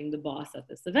staffing the boss at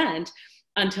this event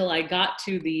until I got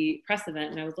to the press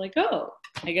event, and I was like, oh,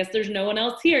 I guess there's no one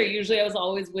else here. Usually I was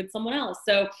always with someone else.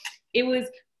 So it was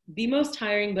the most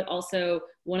tiring, but also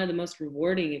one of the most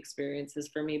rewarding experiences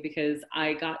for me, because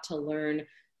I got to learn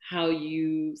how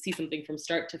you see something from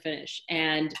start to finish.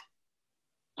 And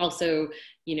also,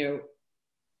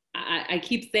 I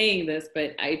keep saying this,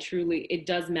 but it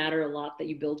does matter a lot that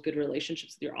you build good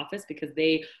relationships with your office, because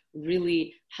they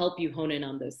really help you hone in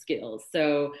on those skills.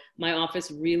 So my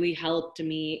office really helped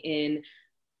me in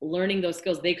learning those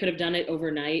skills. They could have done it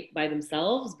overnight by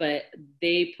themselves, but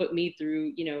they put me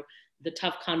through, the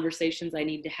tough conversations I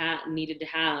needed to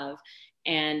have,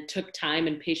 and took time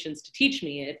and patience to teach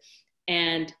me it.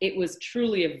 And it was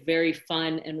truly a very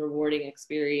fun and rewarding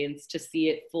experience to see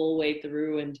it full way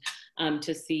through, and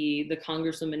to see the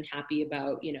congresswoman happy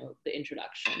about, the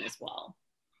introduction as well.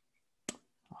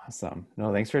 Awesome.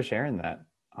 No, thanks for sharing that.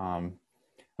 I'm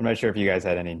not sure if you guys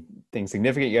had anything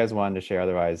significant you guys wanted to share.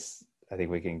 Otherwise, I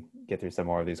think we can get through some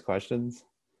more of these questions.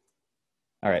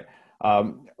 All right.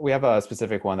 We have a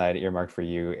specific one that I earmarked for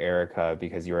you, Erica,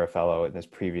 because you were a fellow in this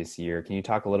previous year. Can you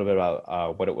talk a little bit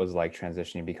about what it was like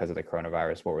transitioning because of the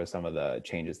coronavirus? What were some of the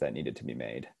changes that needed to be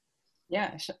made?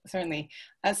 Yeah, certainly.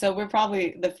 So we're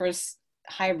probably the first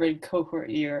hybrid cohort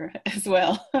year as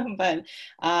well. But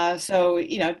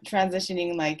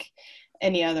transitioning like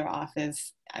any other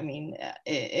office, I mean,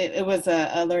 it was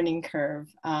a learning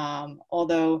curve.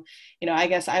 Although, I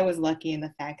guess I was lucky in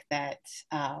the fact that,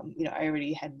 I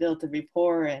already had built a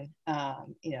rapport, and, I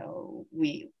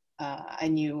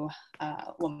knew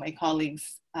what my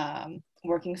colleagues'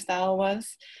 working style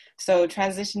was. So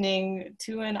transitioning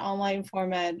to an online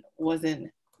format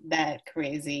wasn't that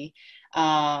crazy.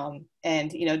 And,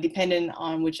 depending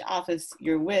on which office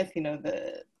you're with,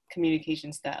 the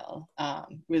communication style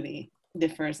really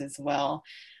differs as well.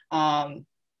 But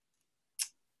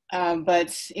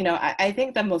I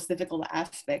think the most difficult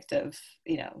aspect of,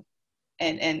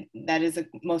 and that is the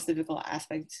most difficult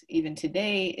aspect even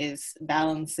today, is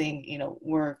balancing,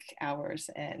 work hours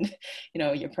and,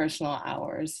 your personal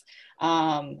hours.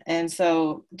 And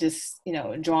so just,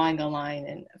 drawing a line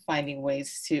and finding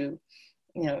ways to,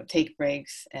 take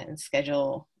breaks and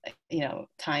schedule,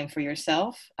 time for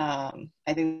yourself.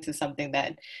 I think this is something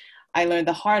that I learned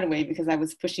the hard way, because I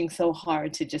was pushing so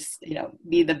hard to just,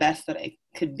 be the best that I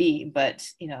could be, but,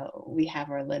 we have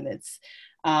our limits.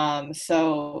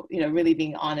 So, really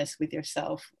being honest with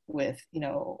yourself with,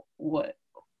 what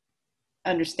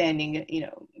understanding,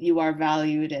 you are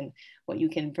valued and what you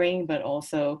can bring, but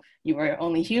also you are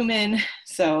only human.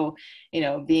 So,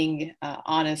 being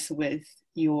honest with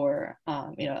your,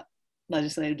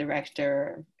 legislative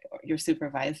director, or your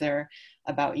supervisor,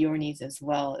 about your needs as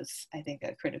well is, I think,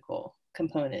 a critical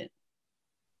component.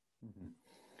 Mm-hmm.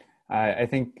 I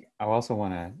think I also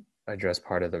want to address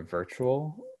part of the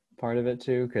virtual part of it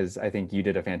too, because I think you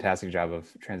did a fantastic job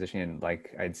of transitioning.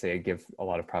 Like, I'd say give a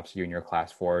lot of props to you and your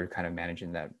class for kind of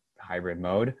managing that hybrid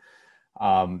mode.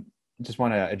 Just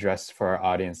want to address for our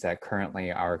audience that currently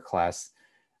our class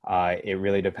It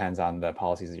really depends on the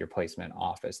policies of your placement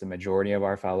office. The majority of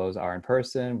our fellows are in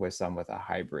person, with some with a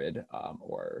hybrid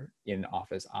or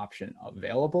in-office option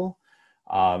available.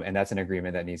 And that's an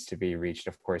agreement that needs to be reached.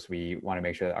 Of course, we want to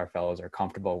make sure that our fellows are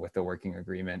comfortable with the working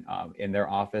agreement in their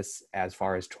office. As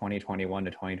far as 2021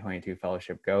 to 2022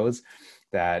 fellowship goes,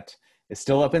 that is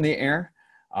still up in the air.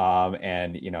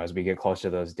 And, as we get closer to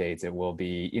those dates, it will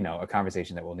be, a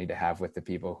conversation that we'll need to have with the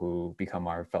people who become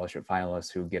our fellowship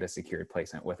finalists, who get a secured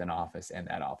placement with an office and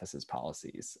that office's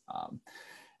policies.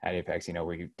 At APAICS,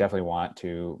 we definitely want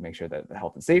to make sure that the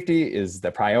health and safety is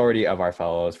the priority of our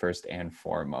fellows first and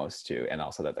foremost too, and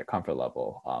also that they're comfort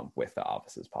level with the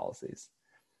office's policies.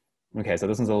 Okay, so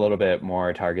this one's a little bit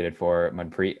more targeted for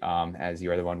Manpreet, as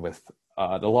you are the one with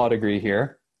the law degree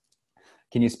here.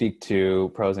 Can you speak to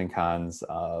pros and cons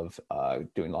of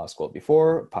doing law school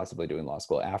before, possibly doing law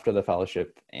school after the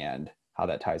fellowship, and how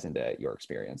that ties into your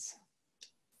experience?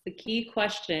 The key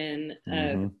question,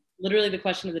 literally the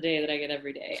question of the day that I get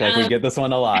every day. We get this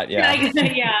one a lot, yeah.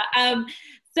 Yeah.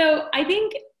 So I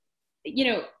think,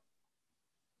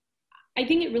 I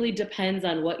think it really depends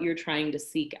on what you're trying to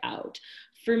seek out.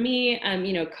 For me,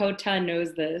 Kota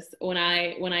knows this. When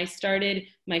I started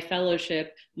my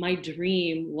fellowship, my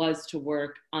dream was to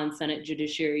work on Senate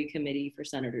Judiciary Committee for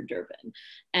Senator Durbin.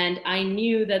 And I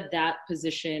knew that that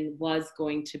position was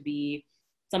going to be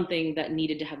something that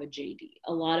needed to have a JD.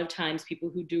 A lot of times people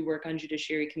who do work on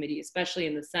Judiciary Committee, especially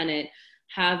in the Senate,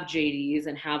 have JDs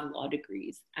and have law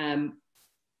degrees. I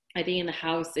think in the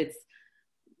House, it's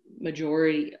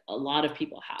majority, a lot of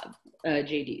people have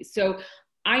JDs. So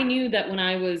I knew that when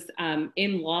I was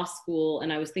in law school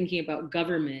and I was thinking about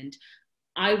government,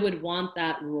 I would want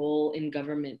that role in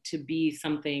government to be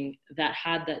something that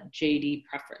had that JD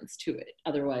preference to it.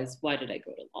 Otherwise, why did I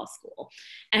go to law school?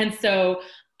 And so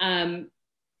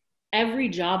every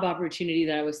job opportunity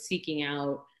that I was seeking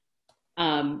out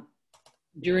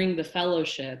during the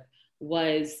fellowship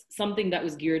was something that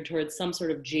was geared towards some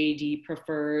sort of JD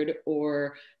preferred,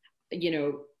 or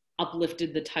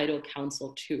uplifted the title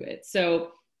counsel to it.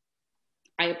 So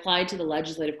I applied to the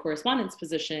legislative correspondent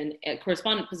position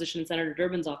in Senator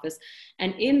Durbin's office.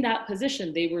 And in that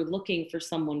position, they were looking for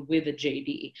someone with a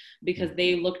JD because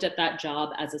they looked at that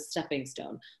job as a stepping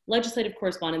stone. Legislative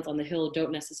correspondents on the Hill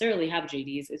don't necessarily have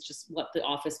JDs. It's just what the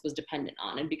office was dependent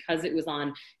on. And because it was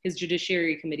on his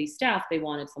Judiciary Committee staff, they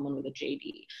wanted someone with a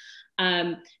JD.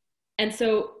 And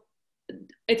so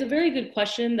it's a very good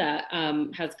question that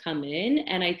has come in.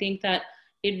 And I think that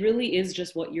it really is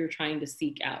just what you're trying to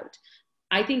seek out.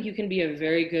 I think you can be a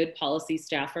very good policy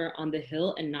staffer on the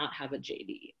Hill and not have a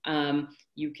JD.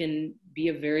 You can be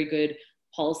a very good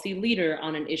policy leader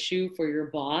on an issue for your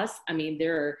boss. I mean,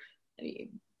 there are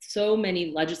so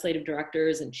many legislative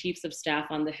directors and chiefs of staff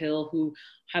on the Hill who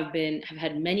have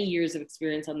had many years of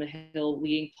experience on the Hill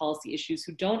leading policy issues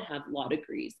who don't have law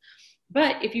degrees.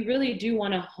 But if you really do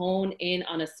want to hone in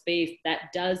on a space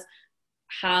that does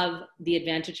have the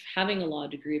advantage of having a law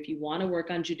degree, if you want to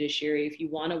work on judiciary, if you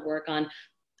want to work on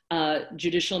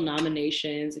judicial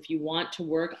nominations, if you want to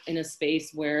work in a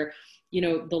space where,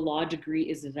 the law degree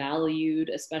is valued,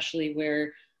 especially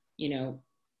where,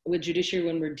 with judiciary,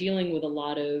 when we're dealing with a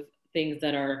lot of things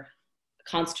that are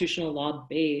constitutional law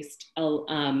based,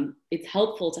 it's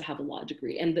helpful to have a law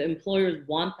degree, and the employers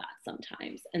want that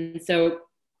sometimes. And so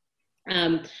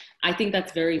I think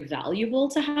that's very valuable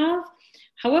to have.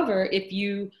 However, if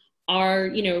you are,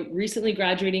 recently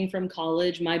graduating from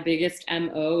college, my biggest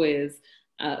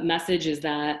message is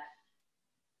that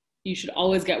you should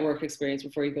always get work experience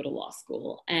before you go to law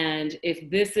school. And if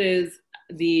this is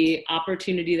the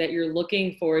opportunity that you're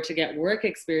looking for to get work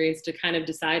experience to kind of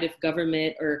decide if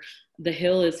government or the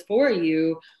Hill is for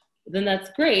you, then that's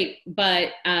great. But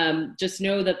just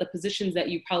know that the positions that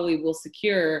you probably will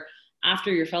secure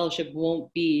after your fellowship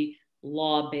won't be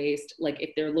law-based, like if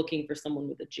they're looking for someone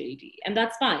with a JD. And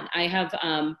that's fine. I have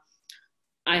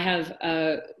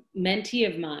a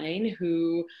mentee of mine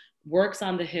who works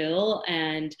on the Hill,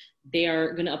 and they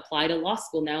are going to apply to law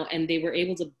school now, and they were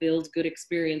able to build good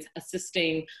experience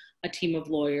assisting a team of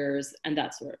lawyers and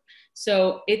that sort.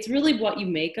 So it's really what you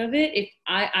make of it. If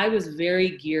I was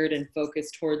very geared and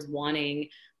focused towards wanting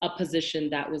a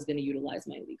position that was going to utilize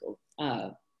my legal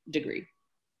degree.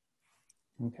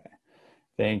 Okay.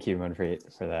 Thank you,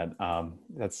 Manpreet, for that.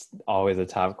 That's always a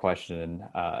top question.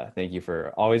 Thank you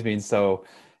for always being so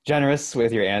generous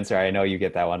with your answer. I know you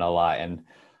get that one a lot. And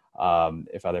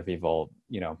if other people,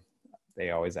 they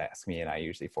always ask me, and I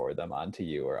usually forward them on to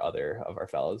you or other of our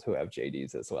fellows who have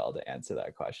JDs as well to answer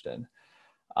that question.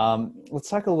 Let's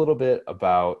talk a little bit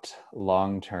about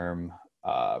long-term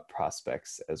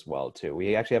prospects as well too.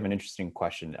 We actually have an interesting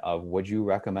question of, would you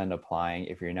recommend applying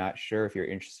if you're not sure if you're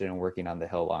interested in working on the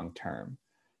Hill long term?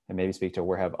 And maybe speak to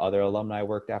where have other alumni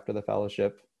worked after the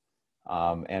fellowship,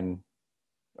 and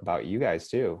about you guys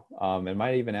too. And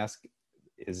might even ask,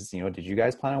 did you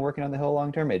guys plan on working on the Hill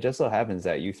long term? It just so happens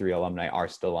that you three alumni are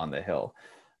still on the Hill.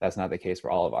 That's not the case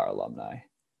for all of our alumni.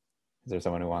 Is there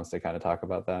someone who wants to kind of talk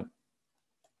about that?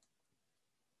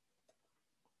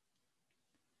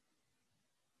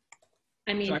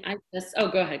 I mean, go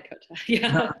ahead, Kota.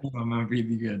 Yeah. I'm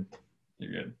really good.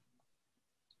 You're good.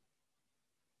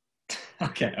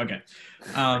 Okay.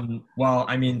 Well,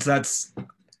 I mean, so that's a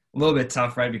little bit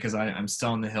tough, right? Because I'm still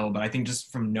on the Hill, but I think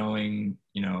just from knowing,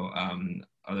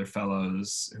 other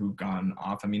fellows who've gone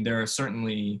off, I mean, there are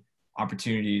certainly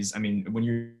opportunities. I mean, when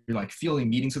you're like fielding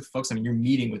meetings with folks, I mean, you're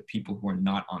meeting with people who are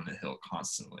not on the Hill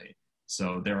constantly.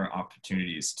 So there are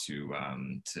opportunities to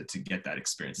get that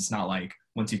experience. It's not like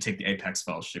once you take the APAICS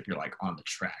Fellowship, you're like on the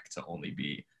track to only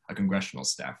be a congressional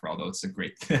staffer, although it's a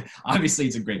great, obviously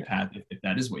it's a great path if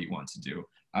that is what you want to do,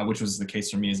 which was the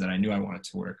case for me, is that I knew I wanted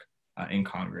to work in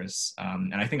Congress.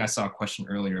 And I think I saw a question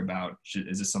earlier about,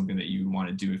 is this something that you want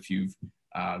to do if you've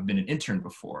been an intern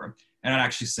before? And I'd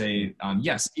actually say,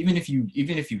 yes, even if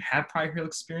you have prior Hill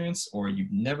experience or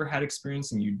you've never had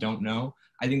experience and you don't know,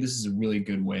 I think this is a really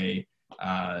good way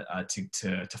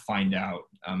to find out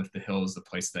if the Hill is the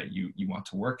place that you want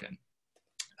to work in.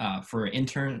 For an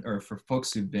intern, or for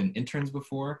folks who've been interns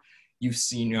before, you've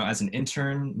seen, as an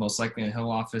intern, most likely in a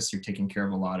Hill office, you're taking care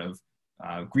of a lot of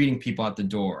greeting people at the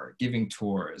door, giving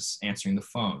tours, answering the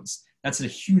phones. That's a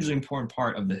hugely important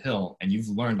part of the Hill, and you've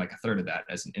learned like a third of that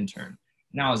as an intern.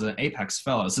 Now as an APAICS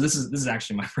fellow, so this is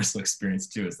actually my personal experience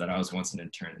too, is that I was once an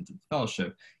intern into the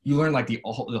fellowship. You learn like the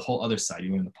whole other side.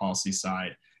 You learn the policy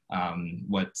side,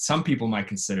 what some people might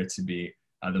consider to be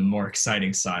the more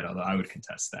exciting side, although I would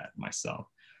contest that myself.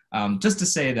 Just to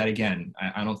say that, again,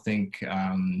 I don't think,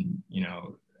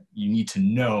 you need to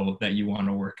know that you want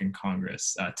to work in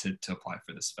Congress to apply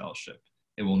for this fellowship.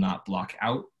 It will not block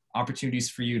out opportunities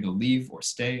for you to leave or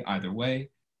stay either way.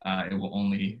 It will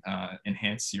only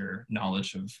enhance your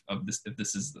knowledge of this, if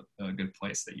this is a good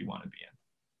place that you want to be in.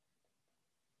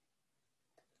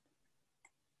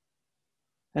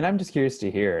 And I'm just curious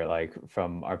to hear, like,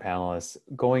 from our panelists,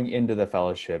 going into the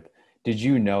fellowship, did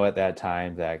you know at that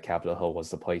time that Capitol Hill was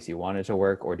the place you wanted to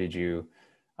work, or did you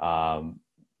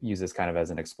use this kind of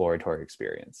as an exploratory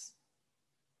experience?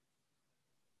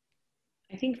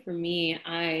 I think for me,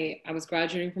 I was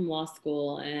graduating from law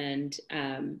school, and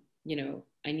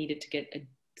I needed to get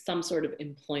some sort of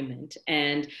employment,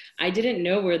 and I didn't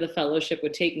know where the fellowship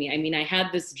would take me. I mean, I had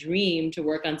this dream to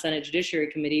work on Senate Judiciary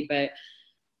Committee, but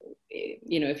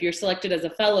if you're selected as a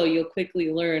fellow, you'll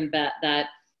quickly learn that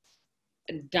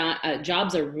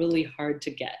jobs are really hard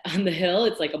to get on the Hill.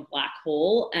 It's like a black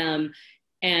hole,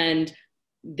 and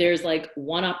there's like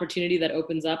one opportunity that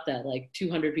opens up that like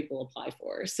 200 people apply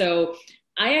for. So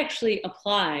I actually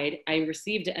applied, I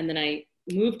received it, and then I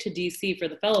moved to DC for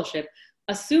the fellowship,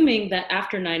 assuming that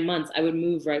after 9 months I would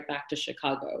move right back to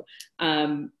Chicago,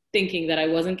 thinking that I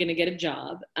wasn't going to get a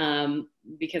job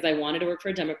because I wanted to work for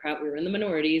a Democrat. We were in the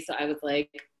minority, so I was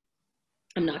like,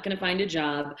 I'm not going to find a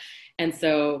job, and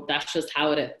so that's just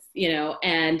how it is,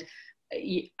 And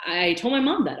I told my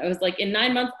mom that. I was like, in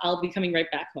 9 months, I'll be coming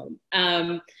right back home.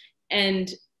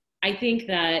 And I think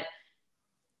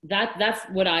that's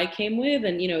what I came with,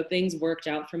 and things worked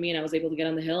out for me, and I was able to get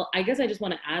on the Hill. I guess I just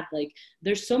want to add, like,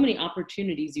 there's so many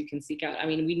opportunities you can seek out. I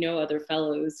mean, we know other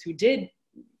fellows who did,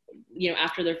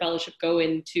 after their fellowship, go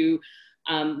into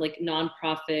like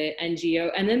nonprofit, NGO,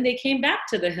 and then they came back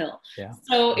to the Hill. Yeah,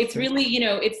 so it's really,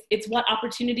 it's what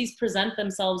opportunities present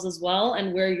themselves as well,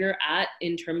 and where you're at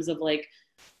in terms of like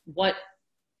what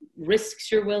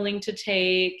risks you're willing to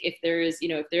take. If there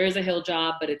is a Hill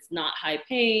job, but it's not high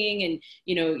paying, and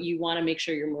you want to make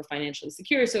sure you're more financially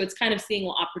secure. So it's kind of seeing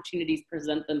what opportunities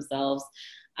present themselves.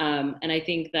 And I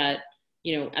think that,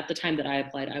 at the time that I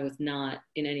applied, I was not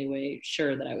in any way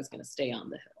sure that I was going to stay on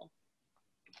the Hill.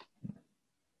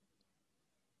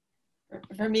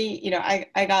 For me,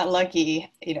 I got lucky,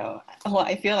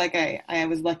 I feel like I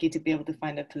was lucky to be able to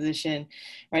find a position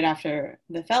right after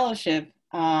the fellowship.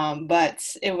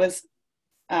 But it was,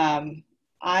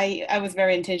 I was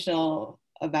very intentional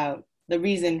about the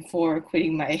reason for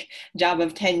quitting my job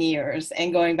of 10 years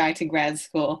and going back to grad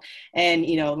school and,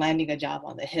 landing a job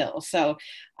on the Hill. So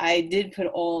I did put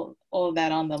all of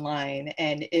that on the line.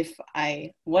 And if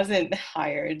I wasn't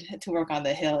hired to work on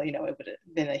the Hill, it would have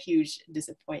been a huge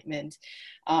disappointment.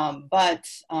 But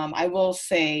I will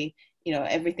say,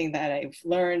 everything that I've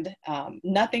learned,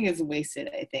 nothing is wasted,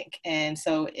 I think. And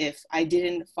so if I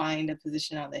didn't find a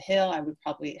position on the Hill, I would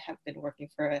probably have been working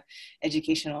for an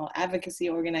educational advocacy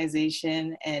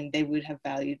organization, and they would have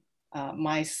valued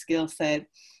my skill set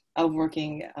of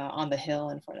working on the Hill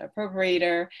and for an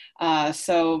appropriator.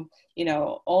 So,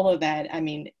 all of that, I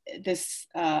mean, this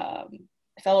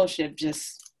fellowship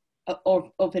just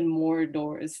opened more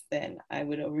doors than I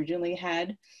would originally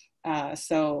had.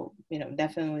 So,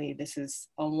 definitely this is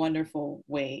a wonderful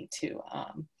way to,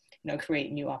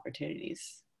 create new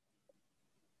opportunities.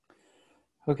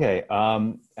 Okay,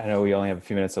 I know we only have a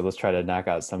few minutes, so let's try to knock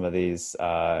out some of these.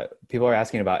 People are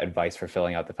asking about advice for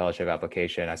filling out the fellowship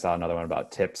application. I saw another one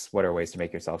about tips. What are ways to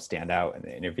make yourself stand out in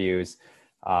the interviews?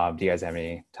 Do you guys have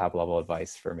any top level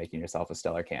advice for making yourself a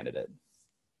stellar candidate?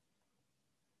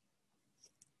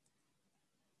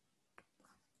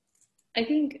 I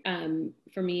think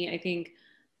for me, I think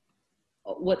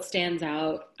what stands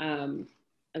out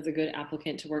as a good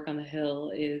applicant to work on the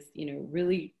Hill is,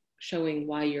 really showing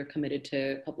why you're committed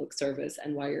to public service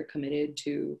and why you're committed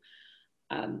to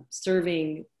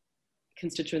serving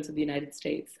constituents of the United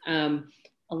States. A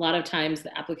lot of times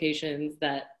the applications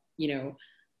that,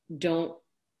 don't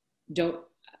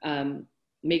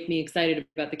make me excited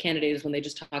about the candidate is when they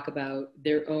just talk about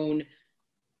their own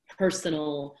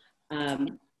personal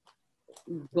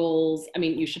goals. I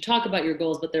mean, you should talk about your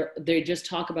goals, but they just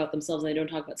talk about themselves and they don't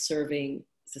talk about serving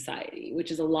society,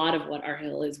 which is a lot of what our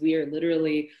Hill is. We are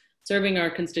literally serving our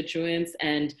constituents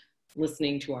and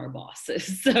listening to our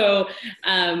bosses. So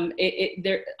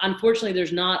unfortunately,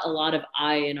 there's not a lot of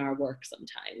I in our work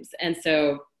sometimes. And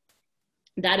so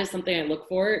that is something I look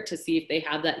for, to see if they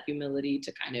have that humility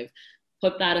to kind of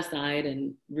put that aside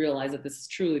and realize that this is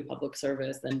truly public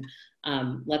service, and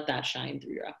let that shine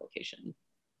through your application.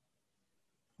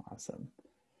 Awesome.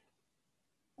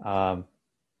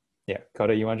 Yeah,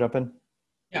 Coda, you want to jump in?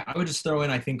 Yeah, I would just throw in,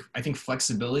 I think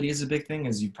flexibility is a big thing.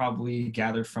 As you probably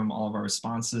gathered from all of our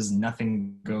responses,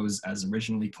 nothing goes as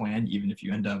originally planned, even if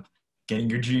you end up getting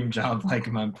your dream job like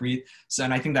Manpreet. So,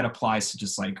 and I think that applies to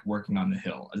just like working on the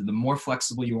Hill. The more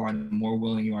flexible you are, the more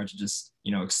willing you are to just,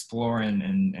 explore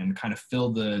and kind of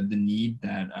fill the need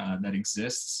that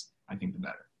exists, I think the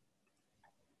better.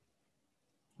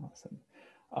 Awesome.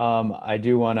 I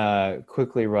do want to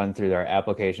quickly run through our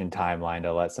application timeline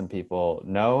to let some people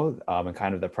know and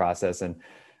kind of the process. And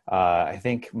I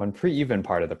think Manpreet, you've been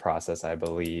part of the process, I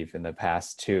believe, in the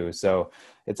past too. So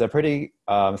it's a pretty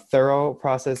thorough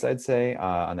process, I'd say,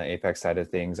 on the APAICS side of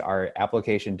things. Our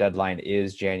application deadline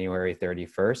is January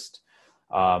 31st.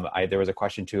 There was a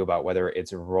question too about whether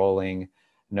it's rolling.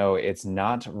 No, it's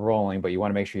not rolling, but you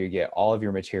want to make sure you get all of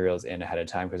your materials in ahead of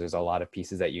time, because there's a lot of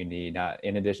pieces that you need.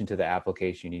 In addition to the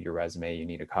application, you need your resume, you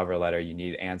need a cover letter, you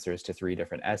need answers to 3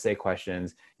 different essay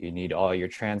questions, you need all your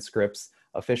transcripts,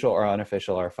 official or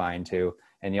unofficial are fine too,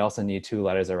 and you also need 2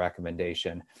 letters of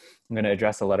recommendation. I'm going to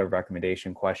address the letter of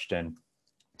recommendation question.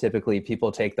 Typically,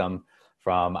 people take them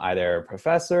from either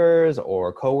professors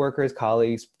or coworkers,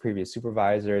 colleagues, previous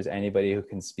supervisors, anybody who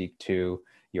can speak to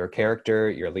your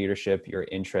character, your leadership, your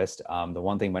interest. The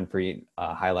one thing Manpreet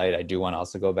highlighted, I do want to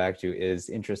also go back to, is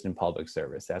interest in public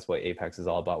service. That's what APAICS is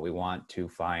all about. We want to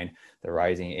find the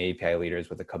rising API leaders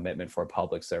with a commitment for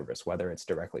public service, whether it's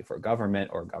directly for government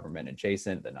or government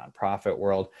adjacent, the nonprofit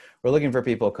world. We're looking for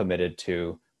people committed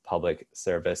to public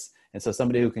service. And so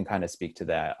somebody who can kind of speak to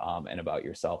that and about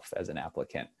yourself as an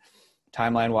applicant.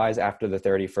 Timeline-wise, after the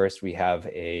 31st, we have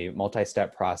a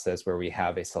multi-step process where we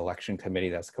have a selection committee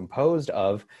that's composed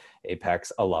of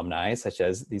APAICS alumni, such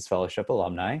as these fellowship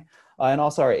alumni, and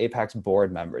also our APAICS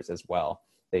board members as well.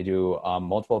 They do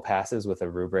multiple passes with a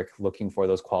rubric looking for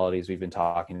those qualities we've been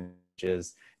talking, which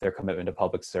is their commitment to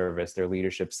public service, their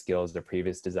leadership skills, their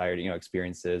previous desired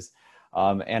experiences,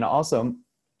 and also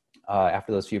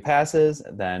after those few passes,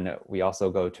 then we also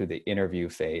go to the interview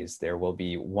phase. There will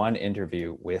be 1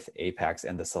 interview with APAICS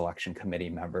and the selection committee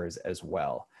members as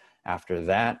well. After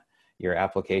that, your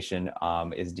application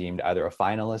is deemed either a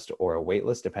finalist or a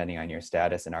waitlist, depending on your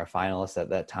status. And our finalists at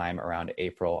that time around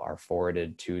April are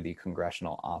forwarded to the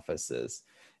congressional offices.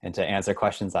 And to answer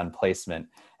questions on placement,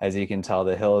 as you can tell,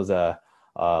 the Hill is a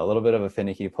little bit of a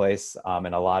finicky place,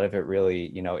 and a lot of it really,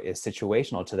 is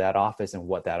situational to that office and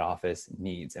what that office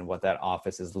needs and what that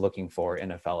office is looking for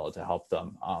in a fellow to help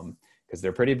them, because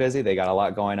they're pretty busy. They got a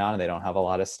lot going on and they don't have a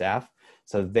lot of staff.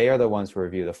 So they are the ones who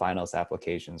review the finalist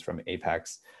applications from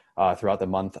APAICS throughout the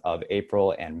month of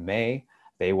April and May.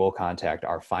 They will contact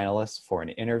our finalists for an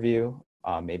interview,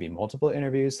 maybe multiple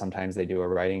interviews. Sometimes they do a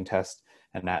writing test.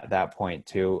 And at that point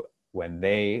too, when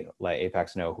they let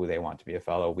APAICS know who they want to be a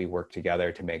fellow, we work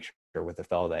together to make sure with the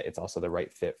fellow that it's also the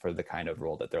right fit for the kind of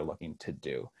role that they're looking to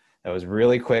do. That was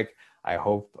really quick. I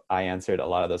hope I answered a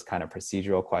lot of those kind of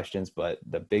procedural questions, but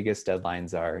the biggest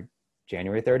deadlines are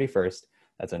January 31st.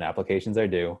 That's when applications are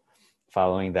due.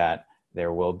 Following that,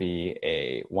 there will be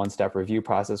a one-step review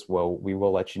process where we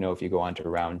will let you know if you go on to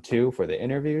round 2 for the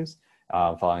interviews.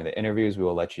 Following the interviews, we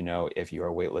will let you know if you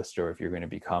are waitlisted or if you're going to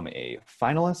become a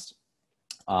finalist.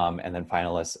 And then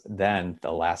finalists, then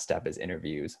the last step is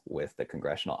interviews with the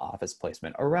congressional office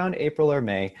placement around April or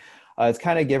May. It's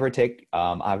kind of give or take.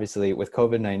 Obviously, with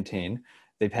COVID-19,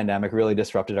 the pandemic really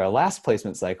disrupted our last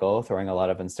placement cycle, throwing a lot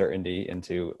of uncertainty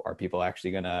into, are people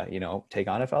actually going to, take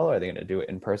on a fellow? Are they going to do it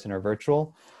in person or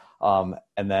virtual? And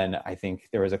then I think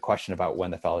there was a question about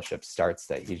when the fellowship starts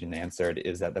that Heejin answered,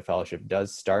 is that the fellowship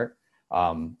does start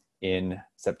in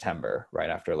September, right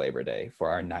after Labor Day, for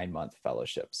our 9-month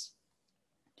fellowships.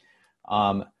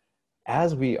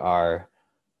 As we are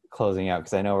closing out,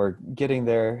 because I know we're getting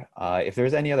there, if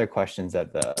there's any other questions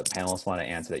that the panelists want to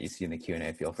answer that you see in the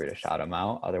Q&A, feel free to shout them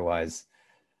out. Otherwise,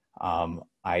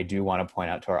 I do want to point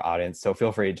out to our audience, so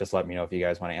feel free to just let me know if you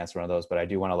guys want to answer one of those, but I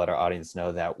do want to let our audience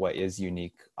know that what is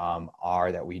unique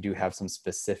are that we do have some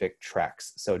specific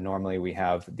tracks. So normally we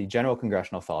have the General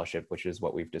Congressional Fellowship, which is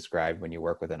what we've described when you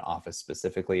work with an office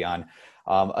specifically on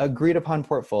agreed upon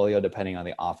portfolio depending on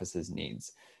the office's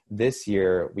needs. This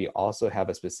year, we also have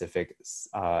a specific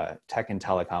tech and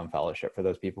telecom fellowship for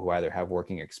those people who either have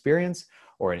working experience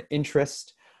or an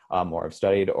interest or have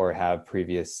studied or have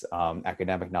previous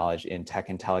academic knowledge in tech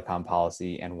and telecom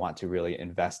policy and want to really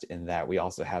invest in that. We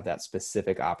also have that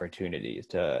specific opportunity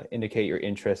to indicate your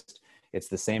interest. It's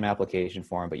the same application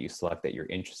form, but you select that you're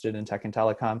interested in tech and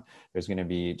telecom. There's going to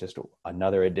be just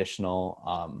another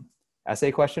additional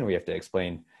essay question. We have to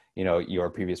explain your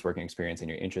previous working experience and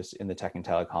your interest in the Tech and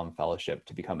Telecom Fellowship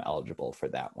to become eligible for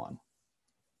that one.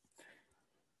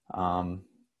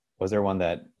 Was there one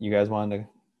that you guys wanted to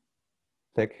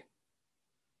pick?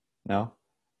 No?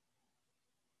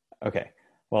 Okay.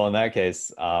 Well, in that case,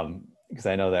 because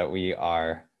I know that we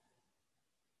are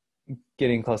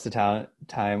getting close to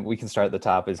time, we can start at the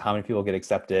top. Is how many people get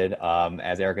accepted?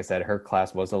 As Erica said, her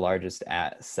class was the largest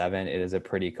at 7. It is a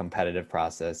pretty competitive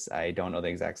process. I don't know the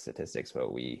exact statistics,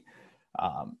 but we,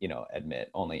 admit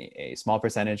only a small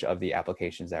percentage of the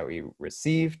applications that we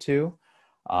receive too.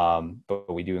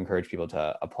 But we do encourage people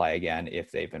to apply again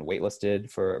if they've been waitlisted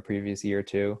for a previous year or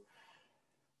two.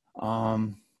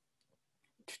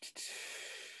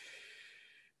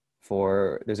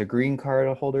 There's a green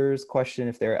card holders question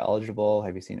if they're eligible.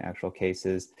 Have you seen actual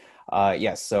cases?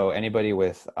 Yes, so anybody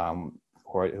with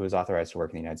who is authorized to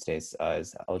work in the United States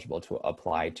is eligible to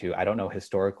apply to. I don't know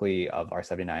historically of our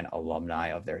 79 alumni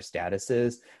of their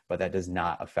statuses, but that does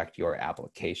not affect your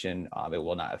application. It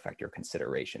will not affect your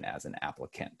consideration as an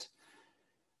applicant.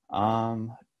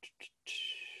 And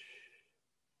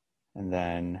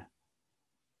then,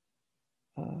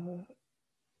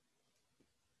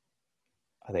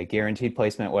 the guaranteed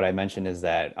placement, what I mentioned is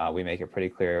that we make it pretty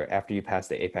clear after you pass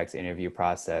the APAICS interview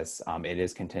process, it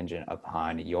is contingent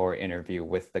upon your interview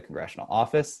with the congressional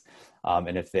office.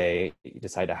 And if they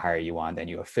decide to hire you on, then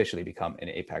you officially become an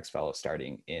APAICS fellow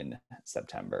starting in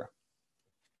September.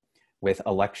 With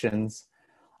elections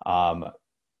happening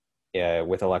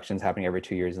every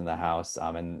 2 years in the House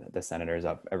and the senators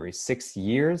up every 6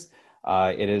 years,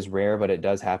 it is rare, but it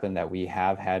does happen that we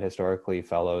have had historically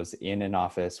fellows in an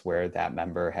office where that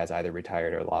member has either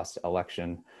retired or lost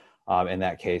election. In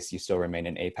that case, you still remain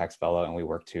an APAICS fellow, and we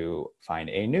work to find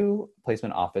a new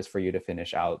placement office for you to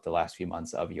finish out the last few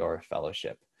months of your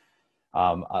fellowship.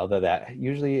 Although that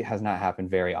usually has not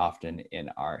happened very often in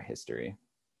our history.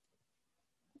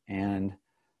 And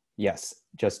yes,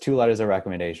 just 2 letters of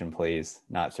recommendation, please,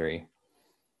 not 3.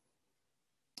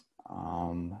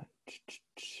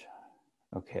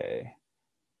 Okay,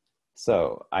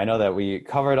 so I know that we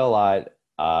covered a lot.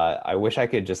 I wish I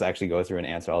could just actually go through and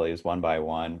answer all these one by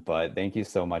one, but thank you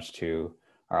so much to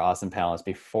our awesome panelists.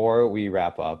 Before we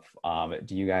wrap up,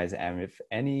 do you guys have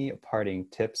any parting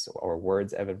tips or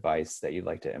words of advice that you'd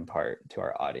like to impart to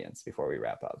our audience before we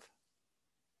wrap up?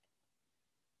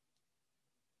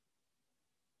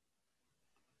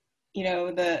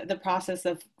 The process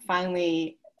of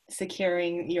finally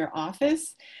securing your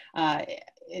office,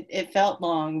 it felt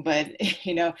long, but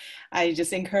I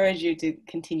just encourage you to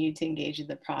continue to engage in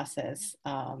the process.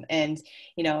 And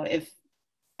if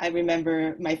I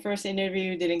remember my first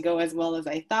interview didn't go as well as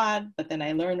I thought, but then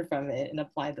I learned from it and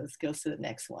applied those skills to the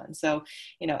next one. So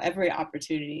every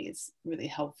opportunity is really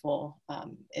helpful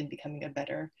in becoming a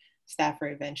better staffer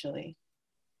eventually.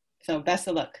 So best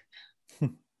of luck.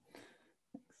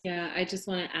 Yeah, I just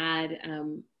want to add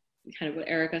kind of what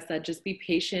Erica said, just be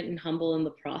patient and humble in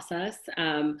the process.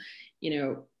 You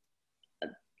know,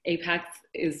 APACS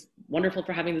is wonderful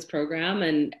for having this program,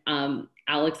 and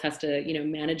Alex has to,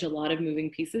 manage a lot of moving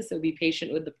pieces. So be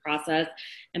patient with the process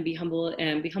and be humble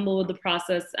with the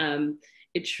process.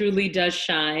 It truly does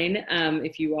shine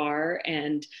if you are,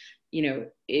 and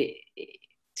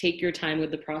take your time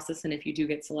with the process. And if you do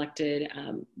get selected,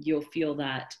 you'll feel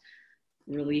that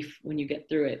relief when you get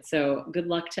through it. So good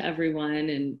luck to everyone,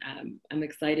 and I'm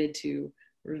excited to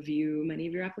review many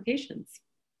of your applications.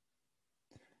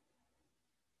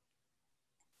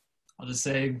 I'll just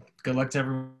say good luck to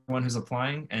everyone who's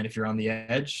applying. And if you're on the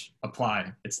edge,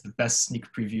 apply. It's the best sneak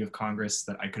preview of Congress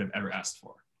that I could have ever asked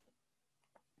for.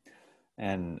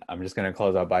 And I'm just going to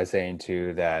close out by saying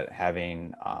too that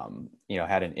having,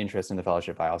 had an interest in the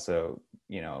fellowship, I also,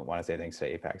 want to say thanks to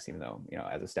APAICS, even though,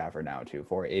 as a staffer now too,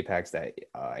 for APAICS that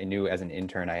I knew as an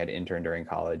intern, I had interned during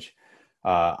college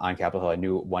on Capitol Hill. I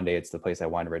knew one day it's the place I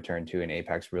wanted to return to, and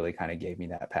APAICS really kind of gave me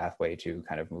that pathway to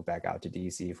kind of move back out to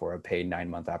DC for a paid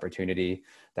 9-month opportunity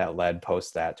that led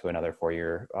post that to another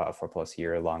 4+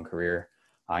 year long career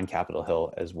on Capitol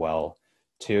Hill as well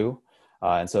too.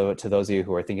 And so to those of you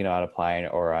who are thinking about applying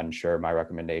or unsure, my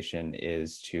recommendation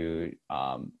is to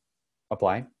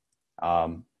apply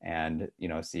and,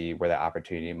 see where that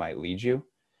opportunity might lead you.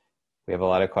 We have a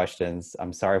lot of questions.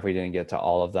 I'm sorry if we didn't get to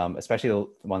all of them, especially the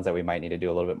ones that we might need to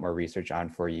do a little bit more research on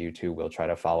for you too. We'll try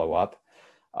to follow up.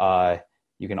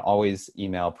 You can always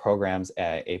email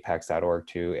programs@apaics.org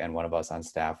too, and one of us on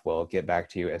staff will get back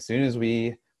to you as soon as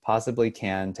we possibly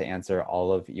can to answer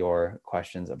all of your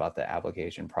questions about the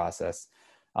application process.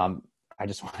 I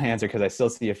just want to answer because I still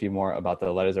see a few more about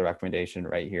the letters of recommendation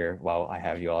right here while I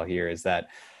have you all here, is that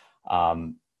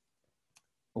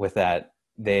with that,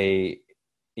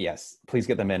 yes, please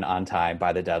get them in on time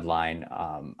by the deadline.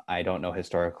 I don't know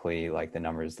historically like the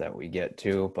numbers that we get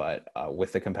to, but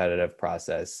with the competitive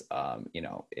process,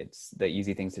 it's the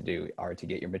easy things to do are to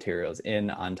get your materials in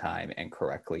on time and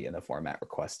correctly in the format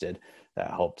requested. That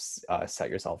helps set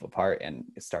yourself apart, and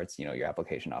it starts, your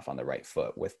application off on the right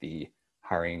foot with the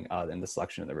hiring and the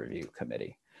selection of the review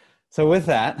committee. So with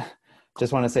that,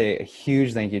 just want to say a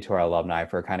huge thank you to our alumni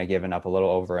for kind of giving up a little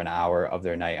over an hour of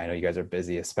their night. I know you guys are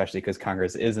busy, especially because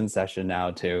Congress is in session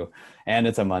now too. And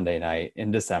it's a Monday night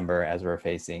in December as we're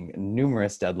facing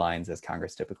numerous deadlines as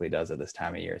Congress typically does at this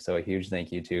time of year. So a huge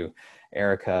thank you to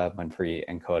Erica, Manpreet,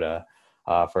 and Coda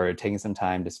for taking some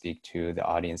time to speak to the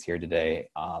audience here today.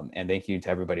 And thank you to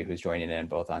everybody who's joining in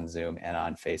both on Zoom and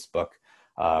on Facebook.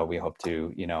 We hope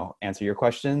to, answer your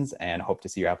questions and hope to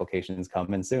see your applications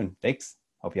come in soon. Thanks.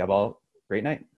 Hope you have all a great night.